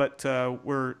myself, but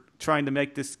we're trying to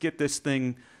get this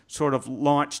thing sort of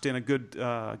launched in a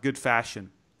good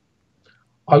fashion.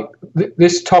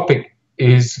 This topic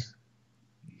is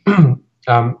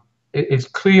is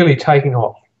clearly taking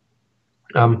off.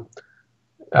 Robert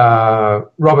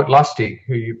Lustig,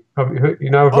 who you probably heard,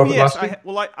 of Robert Lustig?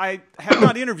 I have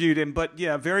not interviewed him, but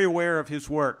yeah, very aware of his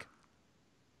work.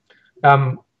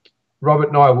 Robert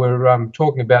and I were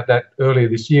talking about that earlier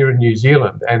this year in New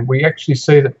Zealand, and we actually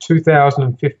see that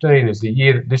 2015 is the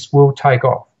year that this will take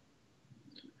off.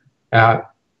 The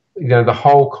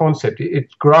whole concept,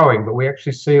 it's growing, but we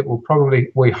actually see it will probably,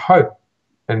 we hope,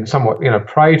 and somewhat,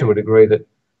 pray to a degree, that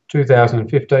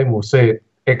 2015 will see it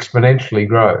exponentially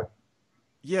grow.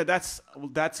 Yeah,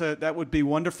 that would be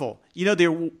wonderful.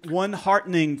 The one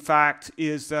heartening fact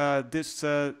is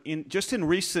in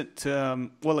recent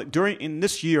in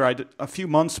this year, a few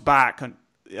months back,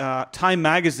 Time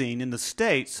magazine in the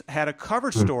States had a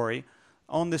cover story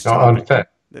on this topic. On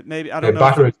fat. That maybe I don't know.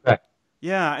 Butter is fat.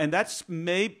 Yeah, and that's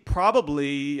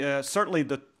probably certainly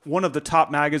one of the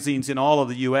top magazines in all of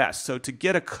the U.S. So to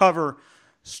get a cover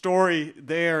story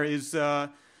there is,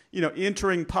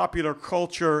 entering popular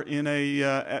culture in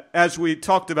a, as we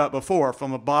talked about before,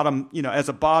 from a bottom, as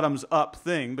a bottoms up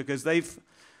thing, because they've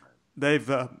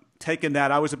taken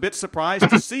that. I was a bit surprised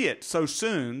to see it so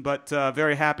soon, but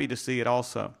very happy to see it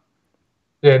also.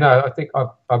 Yeah, no, I think I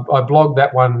blogged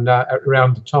that one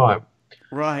around the time.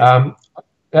 Right.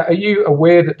 Are you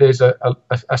aware that there's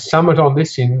a summit on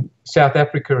this in South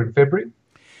Africa in February?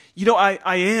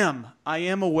 I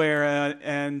am aware,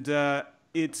 and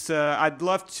it's. I'd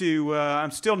love to.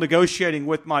 I'm still negotiating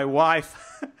with my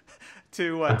wife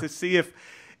to see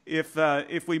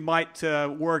if we might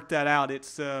work that out.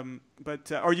 It's.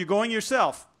 But are you going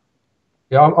yourself?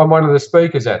 Yeah, I'm one of the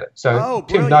speakers at it. So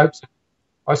Tim Noakes.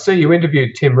 I see you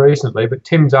interviewed Tim recently, but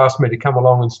Tim's asked me to come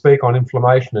along and speak on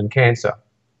inflammation and cancer.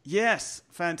 Yes,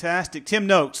 fantastic. Tim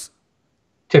Noakes.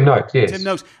 Tim Noakes, yes. Tim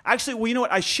Noakes. Actually, well, you know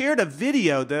what? I shared a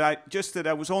video that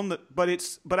I was on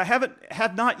but I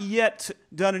have not yet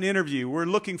done an interview. We're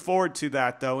looking forward to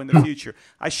that though in the future.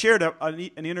 I shared an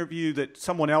interview that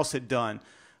someone else had done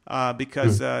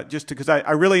because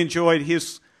I really enjoyed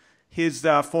his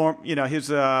form,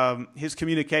 his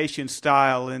communication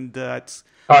style, and it's.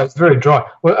 Oh, it's very dry.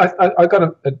 Well, I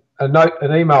got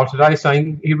an email today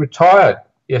saying he retired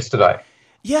yesterday.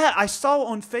 Yeah, I saw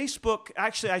on Facebook,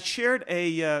 actually, I shared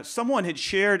someone had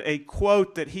shared a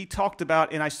quote that he talked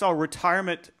about, and I saw a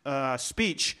retirement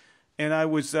speech, and I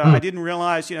didn't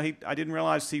realize, I didn't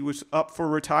realize he was up for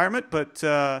retirement, but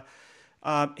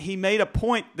he made a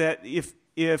point that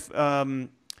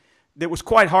that was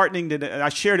quite heartening. That I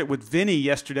shared it with Vinny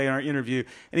yesterday in our interview,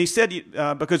 and he said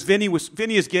because Vinny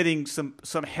is getting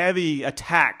some heavy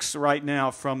attacks right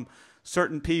now from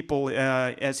certain people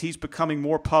as he's becoming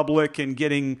more public and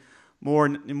getting more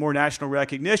national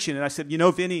recognition. And I said,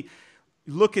 Vinny,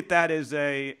 look at that as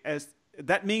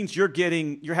that means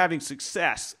you're having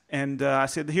success. And I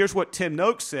said, here's what Tim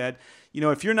Noakes said.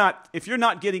 If you're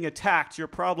not getting attacked, you're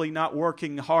probably not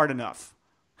working hard enough.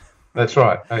 That's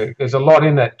right. There's a lot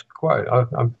in that quote.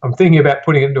 I'm thinking about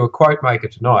putting it into a quote maker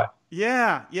tonight.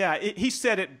 Yeah. He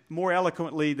said it more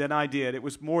eloquently than I did. It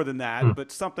was more than that,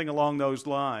 but something along those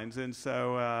lines. And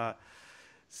so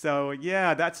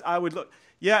yeah, I would look.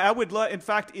 Yeah, I would love. In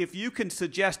fact, if you can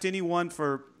suggest anyone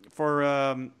for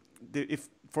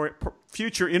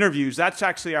future interviews, that's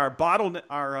actually our bottleneck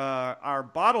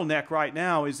right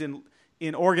now is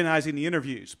in organizing the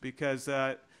interviews, because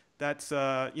that's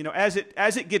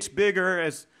as it gets bigger,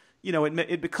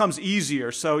 it becomes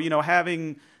easier. So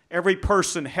having every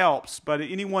person helps, but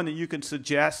anyone that you can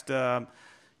suggest, if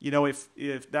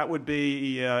that would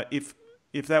be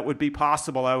if that would be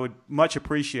possible, I would much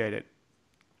appreciate it.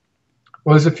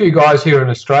 Well, there's a few guys here in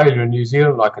Australia and New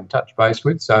Zealand I can touch base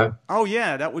with. So. Oh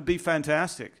yeah, that would be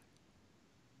fantastic.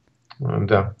 And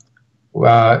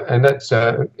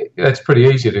that's pretty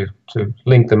easy to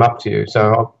link them up to you.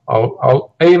 So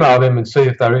I'll email them and see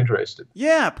if they're interested.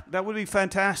 Yeah, that would be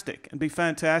fantastic.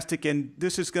 And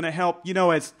this is going to help.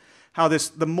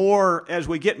 As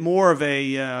we get more of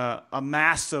a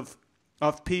mass of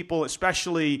people,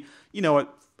 especially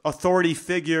authority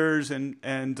figures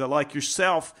and like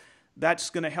yourself, that's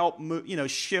going to help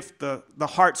shift the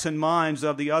hearts and minds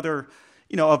of the other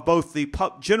of both the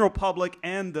general public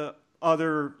and the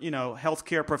other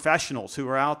healthcare professionals who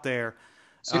are out there.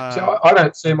 So I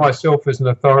don't see myself as an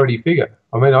authority figure.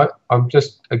 I mean, I'm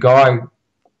just a guy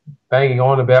banging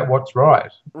on about what's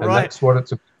right, and that's what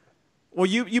it's. Well,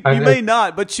 you may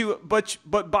not,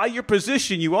 but by your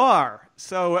position you are.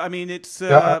 So I mean, it's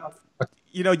I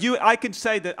can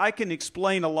say that I can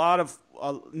explain a lot of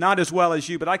not as well as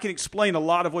you, but I can explain a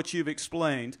lot of what you've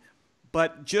explained.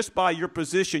 But just by your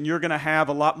position, you're going to have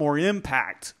a lot more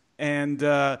impact. And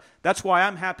that's why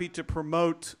I'm happy to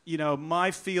promote,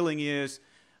 my feeling is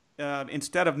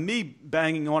instead of me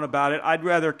banging on about it, I'd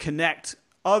rather connect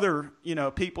other,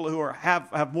 people who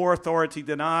have more authority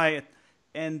than I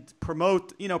and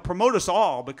promote us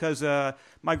all, because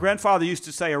my grandfather used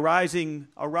to say a rising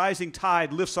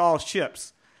tide lifts all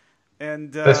ships.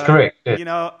 And that's correct.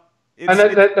 Yeah.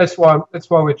 That's why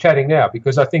we're chatting now,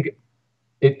 because I think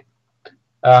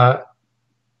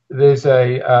there's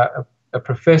a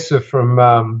professor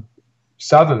from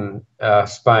southern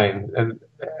Spain, and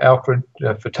Alfred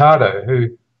Furtado,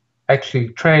 who actually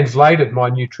translated my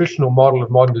nutritional model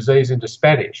of modern disease into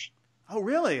Spanish. Oh,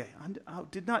 really? I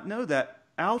did not know that.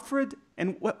 Alfred,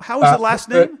 and how was the last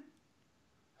name?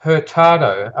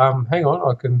 Hurtado. Hang on,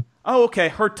 I can. Oh, okay,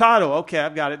 Hurtado. Okay,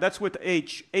 I've got it. That's with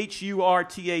H.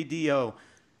 Hurtado.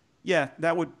 Yeah,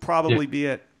 that would probably be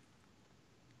it.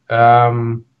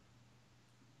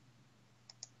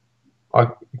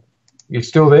 You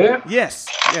still there? Yes,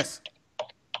 yes.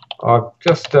 I've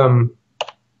just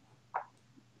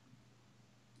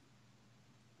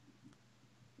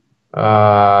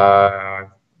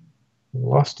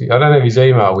lost it. I don't have his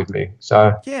email with me,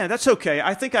 so Yeah, that's okay.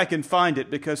 I think I can find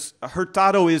it because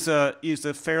Hurtado is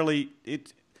a fairly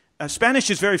Spanish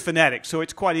is very phonetic, so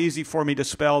it's quite easy for me to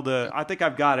spell the. I think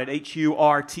I've got it.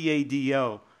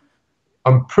 Hurtado.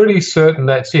 I'm pretty certain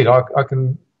that's it. I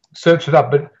can search it up,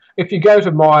 but if you go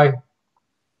to my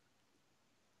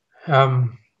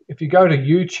if you go to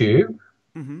YouTube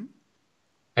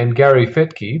and Gary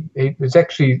Fettke, he's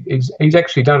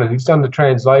actually done it. He's done the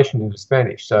translation into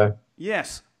Spanish. So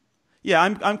yes, yeah,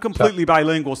 I'm completely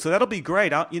bilingual, so that'll be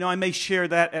great. I may share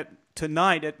that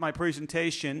tonight at my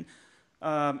presentation.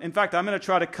 In fact, I'm going to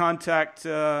try to contact.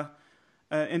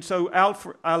 And so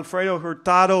Alfredo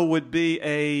Hurtado would be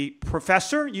a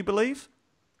professor, you believe?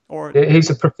 Or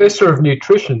he's a professor of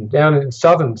nutrition down in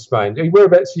southern Spain.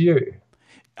 Whereabouts are you?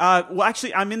 Well,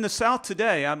 actually, I'm in the south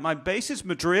today. My base is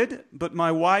Madrid, but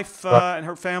my wife and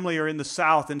her family are in the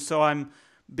south, and so I'm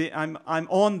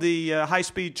on the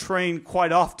high-speed train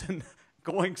quite often,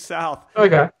 going south.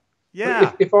 Okay.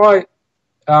 Yeah. If I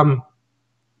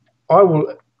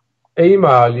will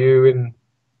email you in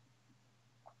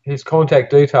his contact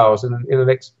details in the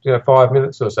next 5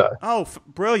 minutes or so. Oh,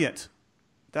 brilliant!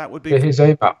 That would be his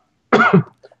email.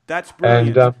 That's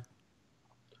brilliant. And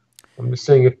I'm just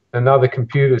seeing if another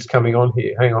computer's coming on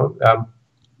here. Hang on.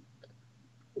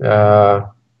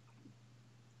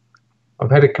 I've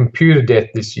had a computer death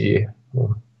this year.